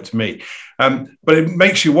small pilot to me. But it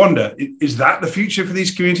makes you wonder, is that the future for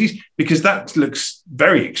these communities? Because that looks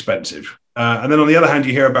very expensive. And then on the other hand,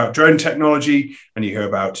 you hear about drone technology, and you hear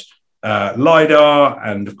about LiDAR,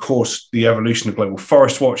 and of course, the evolution of Global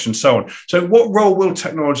Forest Watch and so on. So what role will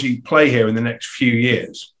technology play here in the next few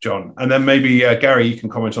years, John? And then maybe, Gary, you can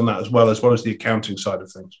comment on that as well as the accounting side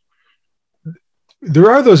of things.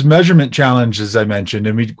 There are those measurement challenges I mentioned,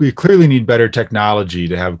 and we clearly need better technology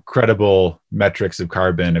to have credible metrics of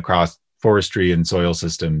carbon across forestry and soil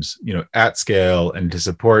systems, at scale, and to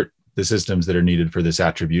support the systems that are needed for this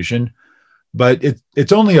attribution. But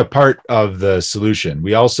it's only a part of the solution.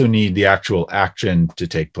 We also need the actual action to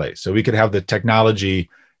take place. So we could have the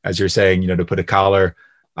technology, as you're saying, to put a collar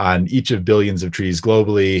on each of billions of trees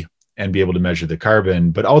globally and be able to measure the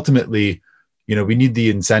carbon. But ultimately, we need the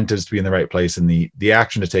incentives to be in the right place and the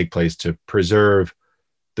action to take place to preserve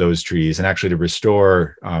those trees and actually to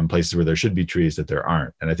restore places where there should be trees that there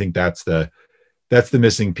aren't. And I think that's the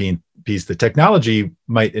missing piece. The technology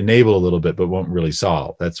might enable a little bit, but won't really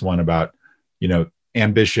solve. That's one about,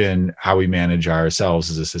 ambition, how we manage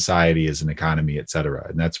ourselves as a society, as an economy, et cetera.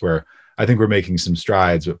 And that's where I think we're making some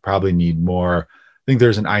strides, but probably need more. I think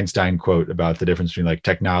there's an Einstein quote about the difference between like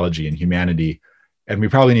technology and humanity. And we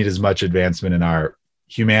probably need as much advancement in our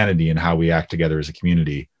humanity and how we act together as a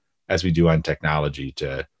community as we do on technology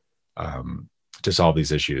to solve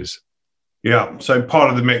these issues. Yeah, so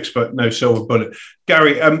part of the mix, but no silver bullet.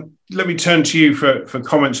 Gary, let me turn to you for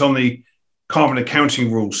comments on the carbon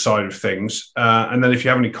accounting rules side of things, and then if you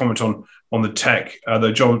have any comment on the tech,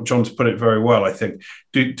 though John's put it very well, I think,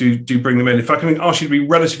 do bring them in. If I can ask you to be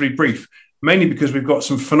relatively brief, mainly because we've got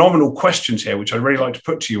some phenomenal questions here, which I'd really like to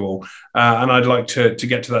put to you all, and I'd like to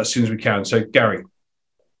get to that as soon as we can. So, Gary.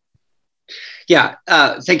 Yeah,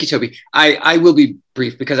 thank you, Toby. I will be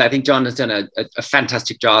brief because I think John has done a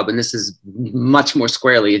fantastic job, and this is much more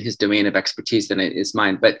squarely in his domain of expertise than it is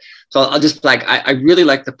mine. But so I'll just flag, I really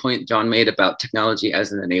like the point John made about technology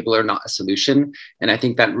as an enabler, not a solution. And I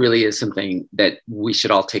think that really is something that we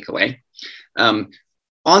should all take away. On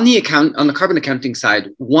the carbon accounting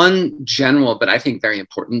side, one general, but I think very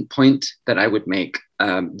important point that I would make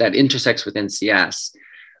that intersects with NCS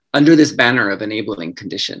under this banner of enabling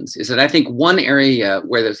conditions is that I think one area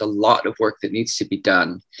where there's a lot of work that needs to be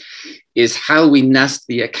done is how we nest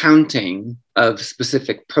the accounting of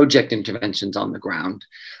specific project interventions on the ground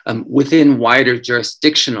within wider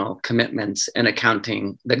jurisdictional commitments and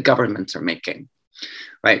accounting that governments are making.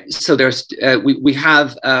 Right. So there's we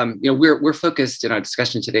have we're focused in our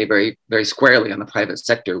discussion today very, very squarely on the private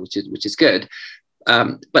sector, which is good.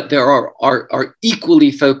 But there are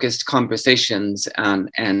equally focused conversations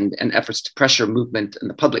and efforts to pressure movement in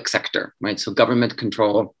the public sector, right? So government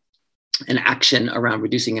control and action around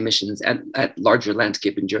reducing emissions at larger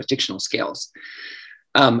landscape and jurisdictional scales.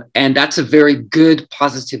 And that's a very good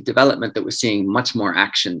positive development that we're seeing much more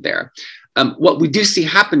action there. What we do see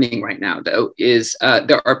happening right now, though, is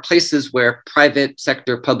there are places where private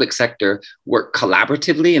sector, public sector work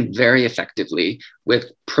collaboratively and very effectively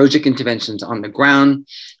with project interventions on the ground,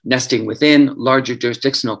 nesting within larger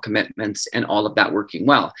jurisdictional commitments, and all of that working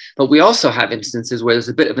well. But we also have instances where there's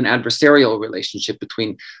a bit of an adversarial relationship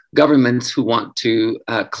between governments who want to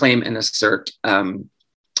claim and assert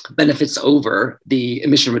benefits over the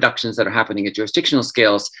emission reductions that are happening at jurisdictional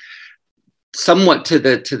scales, somewhat to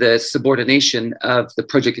the subordination of the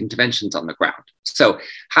project interventions on the ground. So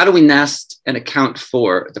how do we nest and account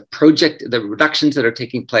for the reductions that are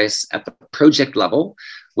taking place at the project level,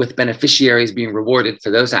 with beneficiaries being rewarded for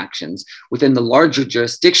those actions within the larger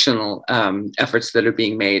jurisdictional efforts that are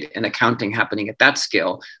being made and accounting happening at that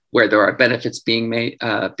scale, where there are benefits being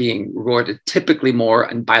rewarded typically more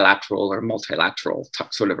in bilateral or multilateral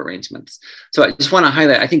sort of arrangements. So I just want to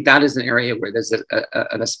highlight, I think that is an area where there's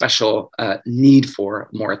a special need for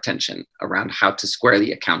more attention around how to square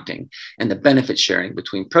the accounting and the benefit sharing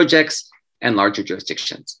between projects and larger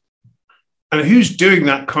jurisdictions. And who's doing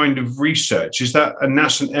that kind of research? Is that a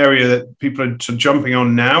nascent area that people are sort of jumping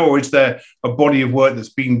on now, or is there a body of work that's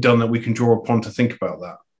being done that we can draw upon to think about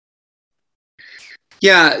that?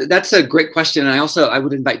 Yeah, that's a great question. And I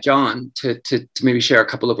would invite John to maybe share a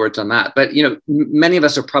couple of words on that. But, many of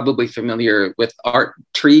us are probably familiar with Art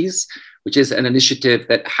Trees, which is an initiative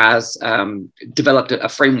that has developed a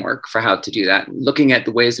framework for how to do that, looking at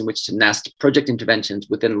the ways in which to nest project interventions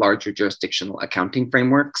within larger jurisdictional accounting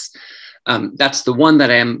frameworks. That's the one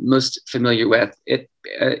that I am most familiar with. It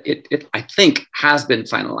I think has been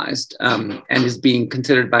finalized and is being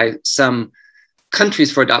considered by some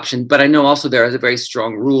countries for adoption, but I know also there is a very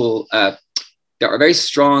strong rule. There are very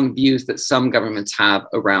strong views that some governments have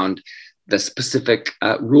around the specific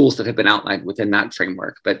rules that have been outlined within that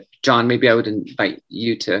framework. But John, maybe I would invite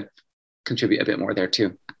you to contribute a bit more there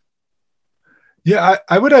too. Yeah,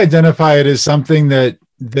 I would identify it as something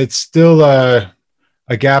that's still a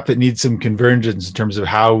gap that needs some convergence in terms of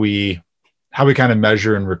how we kind of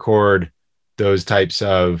measure and record those types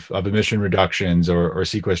of emission reductions or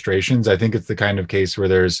sequestrations. I think it's the kind of case where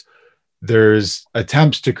there's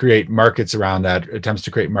attempts to create markets around that, attempts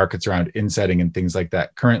to create markets around insetting and things like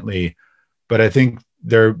that currently. But I think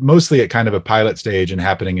they're mostly at kind of a pilot stage and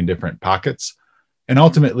happening in different pockets. And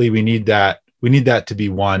ultimately we need that to be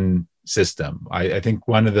one system. I think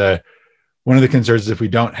one of the concerns is if we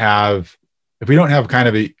don't have kind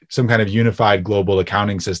of some kind of unified global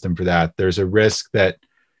accounting system for that, there's a risk that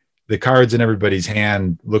the cards in everybody's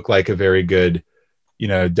hand look like a very good,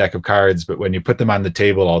 deck of cards, but when you put them on the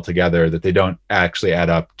table all together, that they don't actually add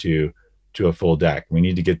up to a full deck. We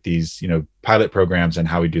need to get these, pilot programs and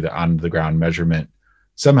how we do the on the ground measurement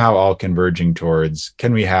somehow all converging towards,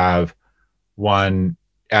 can we have one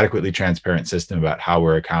adequately transparent system about how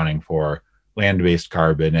we're accounting for land-based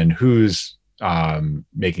carbon and who's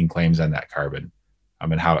making claims on that carbon,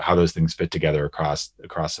 and how those things fit together across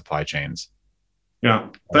supply chains. Yeah,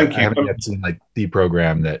 thank you. I haven't yet seen like the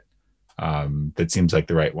program that seems like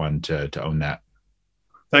the right one to own that.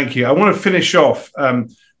 Thank you. I want to finish off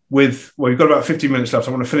we've got about 15 minutes left.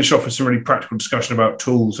 I want to finish off with some really practical discussion about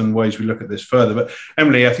tools and ways we look at this further. But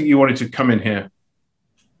Emily, I think you wanted to come in here.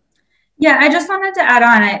 Yeah, I just wanted to add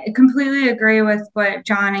on. I completely agree with what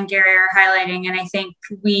John and Gary are highlighting. And I think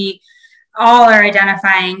we all are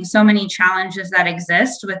identifying so many challenges that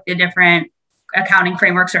exist with the different accounting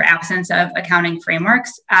frameworks or absence of accounting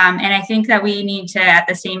frameworks. And I think that we need to, at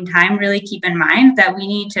the same time, really keep in mind that we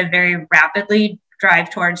need to very rapidly drive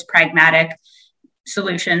towards pragmatic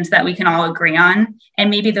solutions that we can all agree on.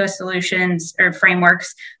 And maybe those solutions or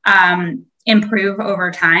frameworks improve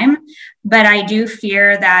over time. But I do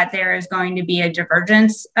fear that there is going to be a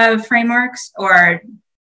divergence of frameworks or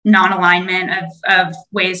non-alignment of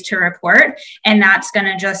ways to report. And that's going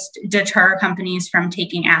to just deter companies from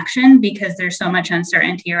taking action because there's so much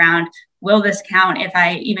uncertainty around, will this count if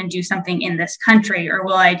I even do something in this country? Or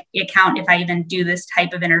will it count if I even do this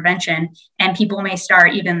type of intervention? And people may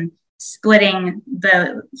start even splitting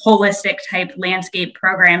the holistic type landscape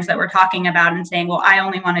programs that we're talking about and saying, well, I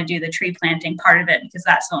only want to do the tree planting part of it because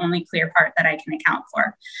that's the only clear part that I can account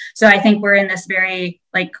for. So I think we're in this very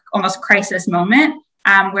almost crisis moment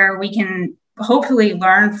where we can hopefully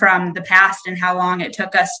learn from the past and how long it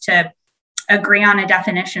took us to agree on a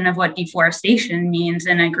definition of what deforestation means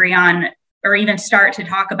and agree on, or even start to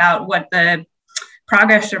talk about what the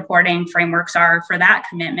progress reporting frameworks are for that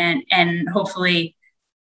commitment, and hopefully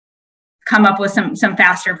come up with some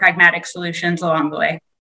faster pragmatic solutions along the way.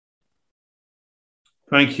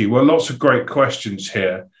 Thank you. Well, lots of great questions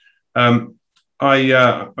here.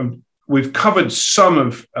 We've covered some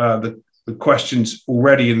of the questions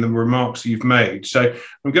already in the remarks that you've made. So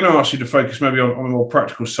I'm going to ask you to focus maybe on the more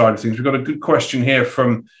practical side of things. We've got a good question here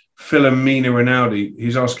from Philomena Rinaldi.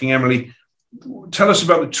 He's asking, Emily, tell us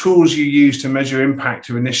about the tools you use to measure impact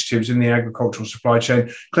of initiatives in the agricultural supply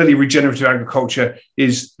chain. Clearly, regenerative agriculture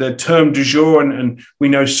is the term du jour, and we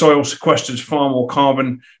know soil sequesters far more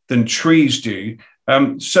carbon than trees do.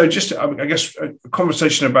 So just, I guess, a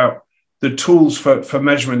conversation about the tools for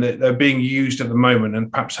measurement that are being used at the moment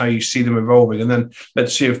and perhaps how you see them evolving. And then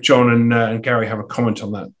let's see if John and Gary have a comment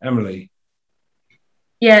on that. Emily.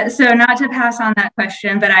 Yeah, so not to pass on that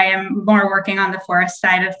question, but I am more working on the forest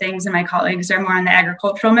side of things and my colleagues are more on the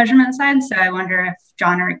agricultural measurement side. So I wonder if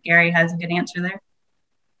John or Gary has a good answer there.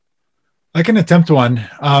 I can attempt one.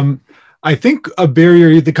 I think a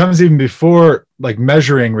barrier that comes even before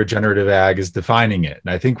measuring regenerative ag is defining it.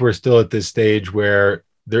 And I think we're still at this stage where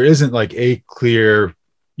there isn't a clear,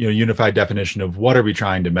 unified definition of what are we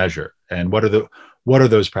trying to measure and what are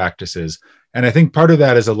those practices. And I think part of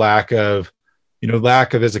that is a lack of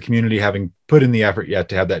as a community having put in the effort yet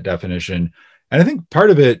to have that definition. And I think part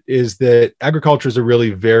of it is that agriculture is a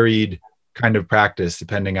really varied kind of practice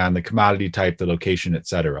depending on the commodity type, the location, et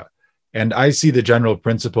cetera. And I see the general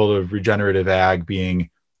principle of regenerative ag being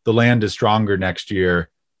the land is stronger next year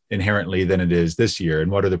inherently than it is this year.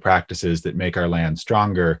 And what are the practices that make our land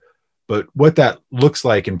stronger? But what that looks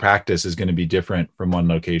like in practice is going to be different from one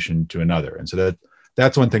location to another. And so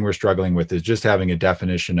that's one thing we're struggling with, is just having a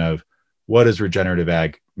definition of what does regenerative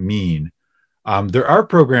ag mean? There are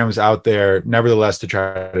programs out there, nevertheless, to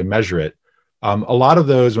try to measure it. A lot of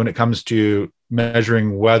those, when it comes to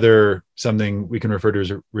measuring whether something we can refer to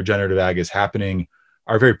as regenerative ag is happening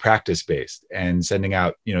are very practice-based, and sending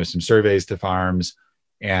out, some surveys to farms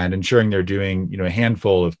and ensuring they're doing, a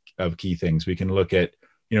handful of key things. We can look at,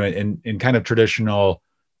 in kind of traditional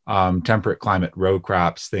temperate climate row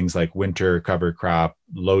crops, things like winter cover crop,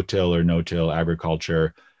 low till or no till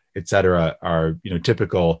agriculture, et cetera, are,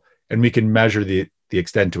 typical, and we can measure the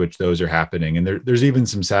extent to which those are happening. And there's even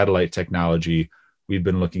some satellite technology we've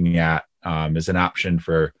been looking at as an option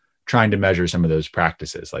for trying to measure some of those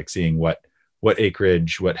practices, like seeing what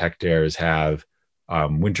acreage, what hectares have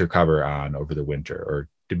winter cover on over the winter, or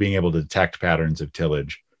to being able to detect patterns of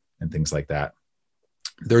tillage and things like that.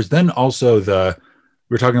 There's then also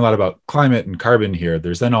we're talking a lot about climate and carbon here.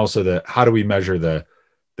 There's then also how do we measure the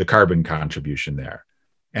carbon contribution there?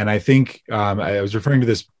 And I think I was referring to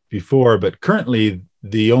this before, but currently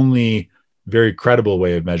the only very credible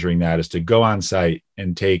way of measuring that is to go on site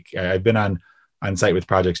and I've been on site with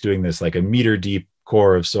projects doing this, like a meter deep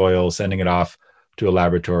core of soil, sending it off to a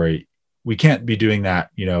laboratory. We can't be doing that,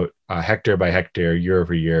 hectare by hectare, year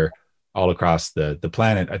over year, all across the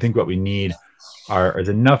planet. I think what we need is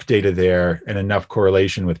enough data there and enough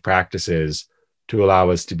correlation with practices to allow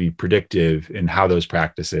us to be predictive in how those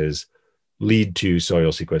practices lead to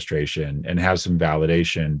soil sequestration, and have some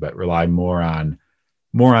validation, but rely more on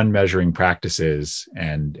measuring practices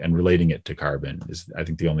and relating it to carbon is, I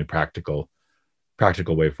think, the only practical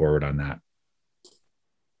way forward on that.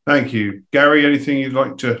 Thank you. Gary, anything you'd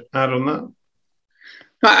like to add on that?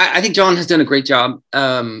 I think John has done a great job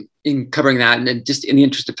in covering that. And just in the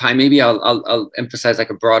interest of time, maybe I'll emphasize like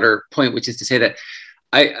a broader point, which is to say that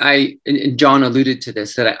and John alluded to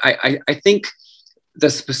this, that I think the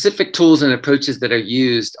specific tools and approaches that are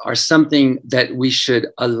used are something that we should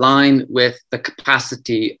align with the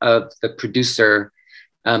capacity of the producer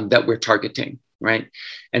that we're targeting, right?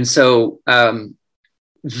 And so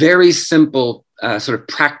very simple sort of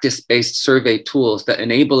practice-based survey tools that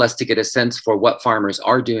enable us to get a sense for what farmers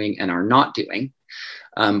are doing and are not doing,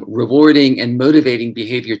 rewarding and motivating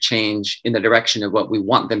behavior change in the direction of what we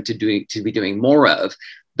want them to be doing more of.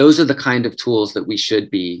 Those are the kind of tools that we should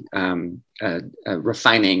be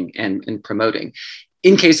refining and promoting.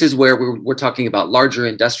 In cases where we're talking about larger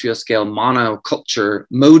industrial scale monoculture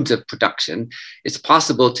modes of production, it's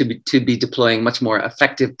possible to be deploying much more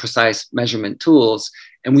effective, precise measurement tools,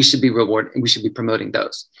 and we should be promoting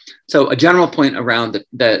those. So a general point around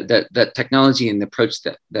the technology and the approach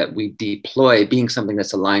that we deploy being something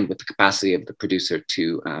that's aligned with the capacity of the producer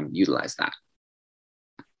to utilize that.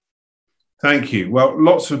 Thank you. Well,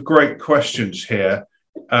 lots of great questions here,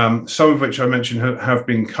 some of which I mentioned have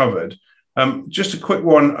been covered. Just a quick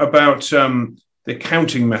one about the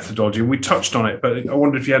accounting methodology. We touched on it, but I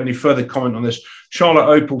wondered if you had any further comment on this. Charlotte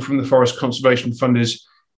Opal from the Forest Conservation Fund is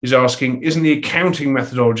asking, isn't the accounting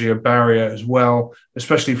methodology a barrier as well,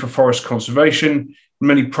 especially for forest conservation? In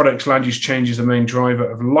many products, land use change is the main driver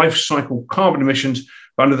of life cycle carbon emissions.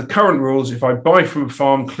 But under the current rules, if I buy from a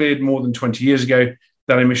farm cleared more than 20 years ago,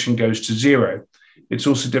 that emission goes to zero. It's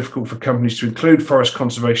also difficult for companies to include forest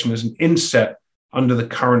conservation as an inset under the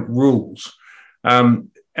current rules.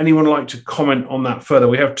 Anyone like to comment on that further?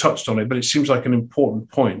 We have touched on it, but it seems like an important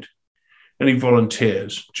point. Any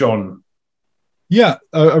volunteers? John? Yeah,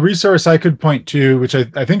 a resource I could point to, which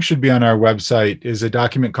I think should be on our website, is a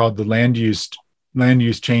document called the Land Use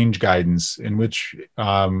Change Guidance, in which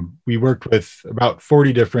we worked with about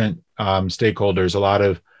 40 different stakeholders, a lot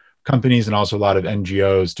of companies and also a lot of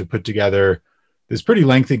NGOs, to put together this pretty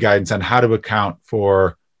lengthy guidance on how to account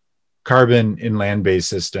for carbon in land-based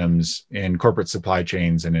systems, in corporate supply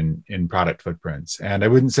chains, and in product footprints. And I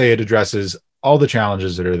wouldn't say it addresses all the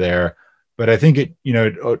challenges that are there, but I think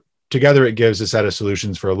together it gives a set of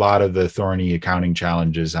solutions for a lot of the thorny accounting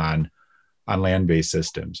challenges on land-based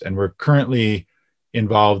systems. And we're currently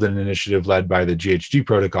involved in an initiative led by the GHG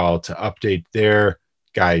Protocol to update their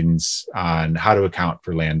guidance on how to account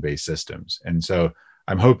for land-based systems. And so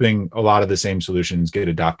I'm hoping a lot of the same solutions get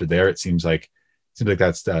adopted there. It seems like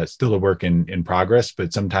that's still a work in progress,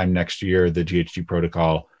 but sometime next year, the GHG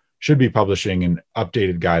Protocol should be publishing an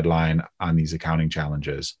updated guideline on these accounting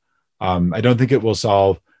challenges. I don't think it will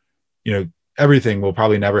solve, everything. We'll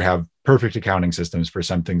probably never have perfect accounting systems for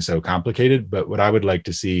something so complicated, but what I would like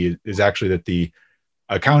to see is actually that the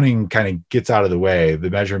accounting kind of gets out of the way. The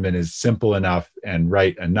measurement is simple enough and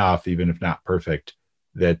right enough, even if not perfect,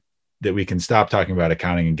 that we can stop talking about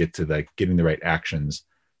accounting and get to getting the right actions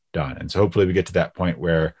done. And so hopefully we get to that point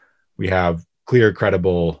where we have clear,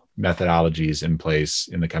 credible methodologies in place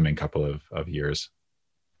in the coming couple of years.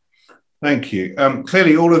 Thank you.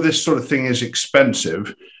 Clearly, all of this sort of thing is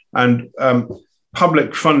expensive. And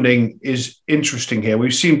public funding is interesting here.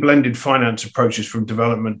 We've seen blended finance approaches from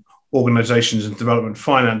development organizations and development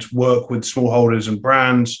finance work with smallholders and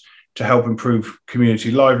brands to help improve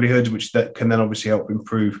community livelihoods, which that can then obviously help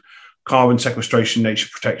improve carbon sequestration, nature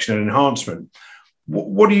protection, and enhancement.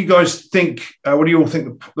 What do you guys think? What do you all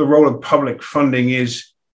think the role of public funding is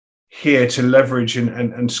here to leverage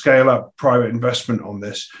and scale up private investment on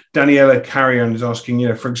this? Daniela Carrion is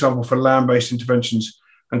asking, for example, for land-based interventions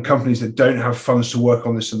and companies that don't have funds to work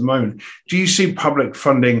on this at the moment, do you see public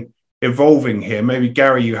funding evolving here? Maybe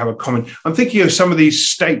Gary, you have a comment. I'm thinking of some of these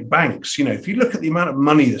state banks. If you look at the amount of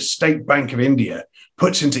money the State Bank of India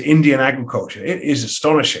puts into Indian agriculture, it is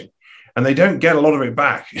astonishing. And they don't get a lot of it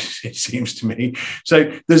back, it seems to me.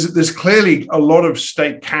 So there's clearly a lot of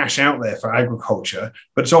state cash out there for agriculture,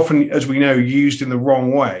 but it's often, as we know, used in the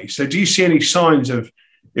wrong way. So do you see any signs of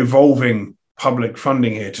evolving public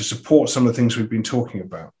funding here to support some of the things we've been talking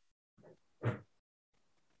about?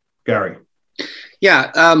 Gary.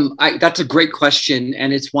 Yeah, that's a great question,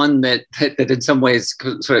 and it's one that in some ways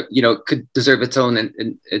could deserve its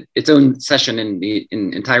own session in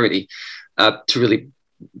entirety to really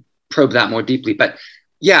probe that more deeply. But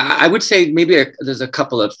yeah, I would say maybe there's a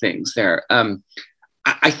couple of things there.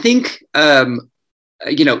 I think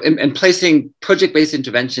in placing project-based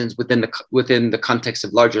interventions within the context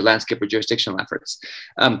of larger landscape or jurisdictional efforts.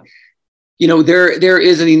 There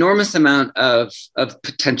is an enormous amount of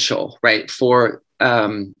potential, right, for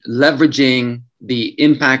leveraging the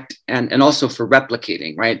impact and also for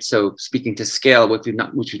replicating, right? So speaking to scale, which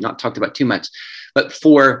we've not talked about too much, but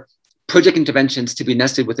for project interventions to be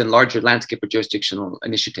nested within larger landscape or jurisdictional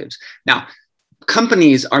initiatives. Now,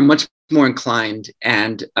 companies are much more inclined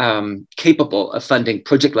and capable of funding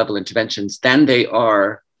project level interventions than they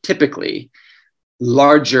are typically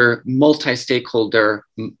larger multi-stakeholder,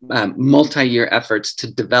 multi-year efforts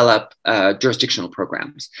to develop jurisdictional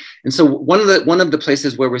programs. And so one of the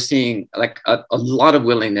places where we're seeing like a lot of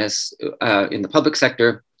willingness in the public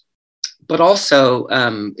sector, but also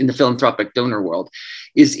in the philanthropic donor world,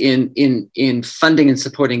 is in funding and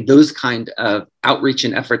supporting those kind of outreach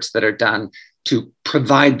and efforts that are done to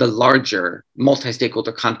provide the larger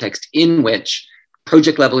multi-stakeholder context in which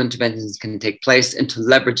project level interventions can take place and to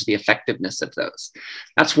leverage the effectiveness of those.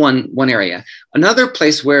 That's one area. Another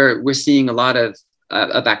place where we're seeing a lot of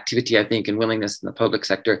activity, I think, and willingness in the public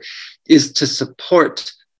sector is to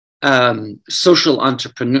support social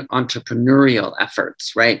entrepreneurial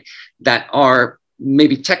efforts, right? That are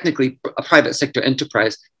maybe technically a private sector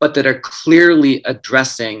enterprise, but that are clearly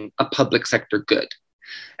addressing a public sector good.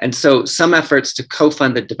 And so some efforts to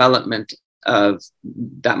co-fund the development of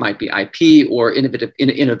that might be IP or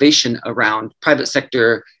innovation around private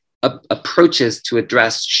sector approaches to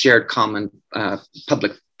address shared common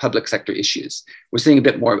public sector issues. We're seeing a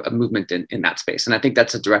bit more of a movement in that space. And I think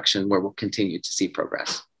that's a direction where we'll continue to see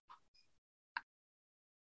progress.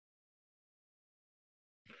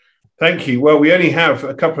 Thank you. Well, we only have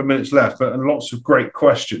a couple of minutes left, but and lots of great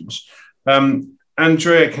questions.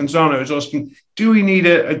 Andrea Canzano is asking, do we need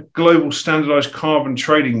a global standardized carbon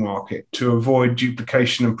trading market to avoid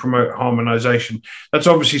duplication and promote harmonization? That's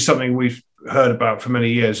obviously something we've heard about for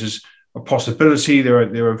many years as a possibility.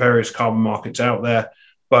 There are various carbon markets out there,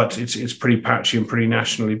 but it's pretty patchy and pretty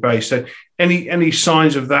nationally based. So any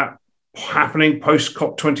signs of that happening post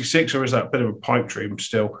COP26, or is that a bit of a pipe dream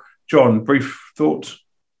still? John, brief thoughts?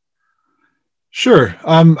 Sure.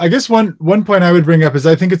 I guess one point I would bring up is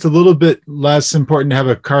I think it's a little bit less important to have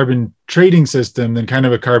a carbon trading system than kind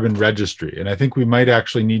of a carbon registry. And I think we might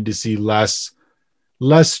actually need to see less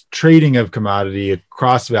trading of commodity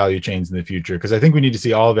across value chains in the future, because I think we need to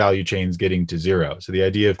see all value chains getting to zero. So the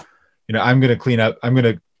idea of, I'm going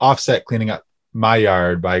to offset cleaning up my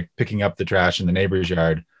yard by picking up the trash in the neighbor's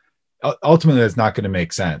yard. Ultimately, that's not going to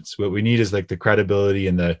make sense. What we need is like the credibility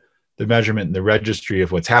and the measurement and the registry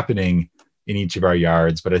of what's happening in each of our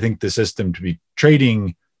yards. But I think the system to be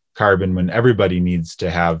trading carbon when everybody needs to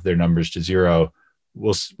have their numbers to zero,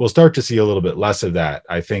 we'll start to see a little bit less of that,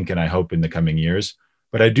 I think, and I hope in the coming years.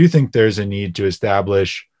 But I do think there's a need to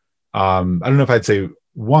establish, I don't know if I'd say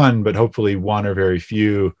one, but hopefully one or very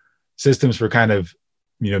few systems for kind of,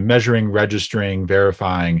 measuring, registering,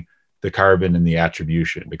 verifying the carbon and the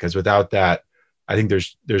attribution. Because without that, I think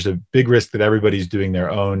there's a big risk that everybody's doing their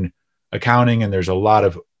own accounting, and there's a lot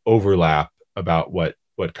of overlap about what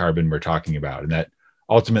carbon we're talking about. And that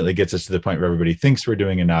ultimately gets us to the point where everybody thinks we're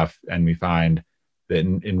doing enough, and we find that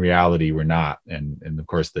in reality, we're not. And of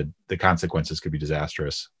course, the consequences could be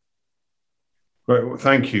disastrous. Great. Well,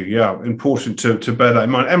 thank you. Yeah, important to bear that in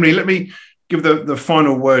mind. Emily, let me give the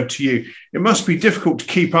final word to you. It must be difficult to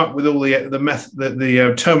keep up with all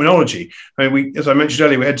the terminology. I mean, as I mentioned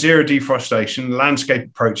earlier, we had zero deforestation, landscape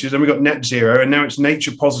approaches, and we got net zero, and now it's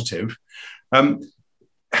nature positive.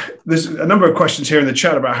 There's a number of questions here in the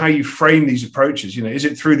chat about how you frame these approaches. Is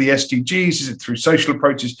it through the SDGs? Is it through social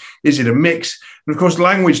approaches? Is it a mix? And of course,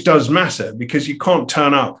 language does matter, because you can't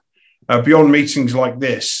turn up beyond meetings like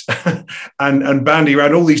this and bandy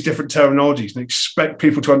around all these different terminologies and expect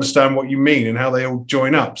people to understand what you mean and how they all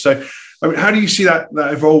join up. So, I mean, how do you see that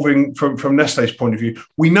evolving from Nestlé's point of view?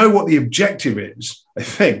 We know what the objective is, I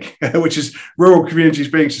think, which is rural communities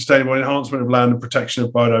being sustainable, enhancement of land and protection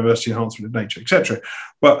of biodiversity, enhancement of nature, etc.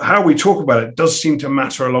 But how we talk about it does seem to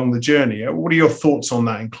matter along the journey. What are your thoughts on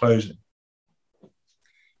that in closing?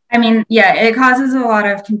 I mean, yeah, it causes a lot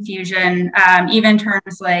of confusion, even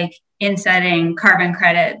terms like insetting, carbon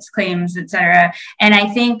credits, claims, et cetera. And I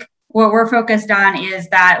think what we're focused on is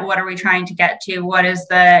that what are we trying to get to? What is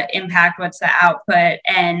the impact? What's the output?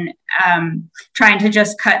 And trying to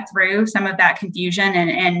just cut through some of that confusion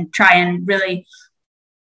and try and really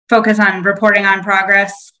focus on reporting on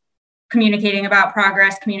progress, communicating about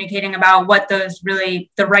progress, communicating about what those really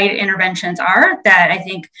the right interventions are, that I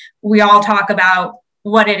think we all talk about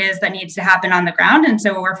what it is that needs to happen on the ground. And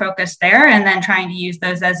so we're focused there, and then trying to use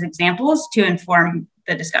those as examples to inform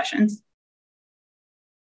the discussions.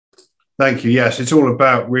 Thank you. Yes, it's all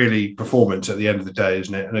about really performance at the end of the day,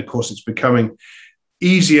 isn't it? And of course, it's becoming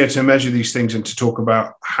easier to measure these things and to talk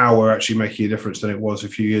about how we're actually making a difference than it was a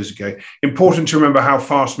few years ago. Important to remember how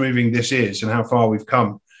fast moving this is and how far we've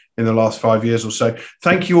come in the last 5 years or so.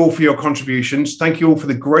 Thank you all for your contributions. Thank you all for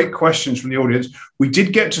the great questions from the audience. We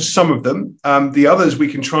did get to some of them. The others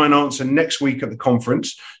we can try and answer next week at the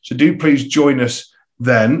conference. So do please join us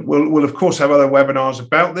then. We'll of course have other webinars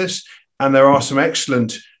about this, and there are some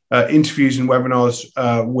excellent interviews and webinars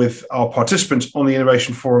with our participants on the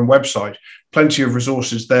Innovation Forum website. Plenty of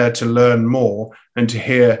resources there to learn more and to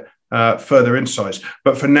hear further insights.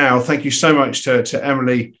 But for now, thank you so much to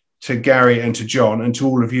Emily, to Gary, and to John, and to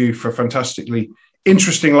all of you for a fantastically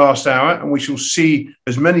interesting last hour. And we shall see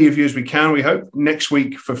as many of you as we can, we hope, next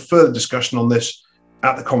week for further discussion on this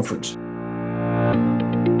at the conference.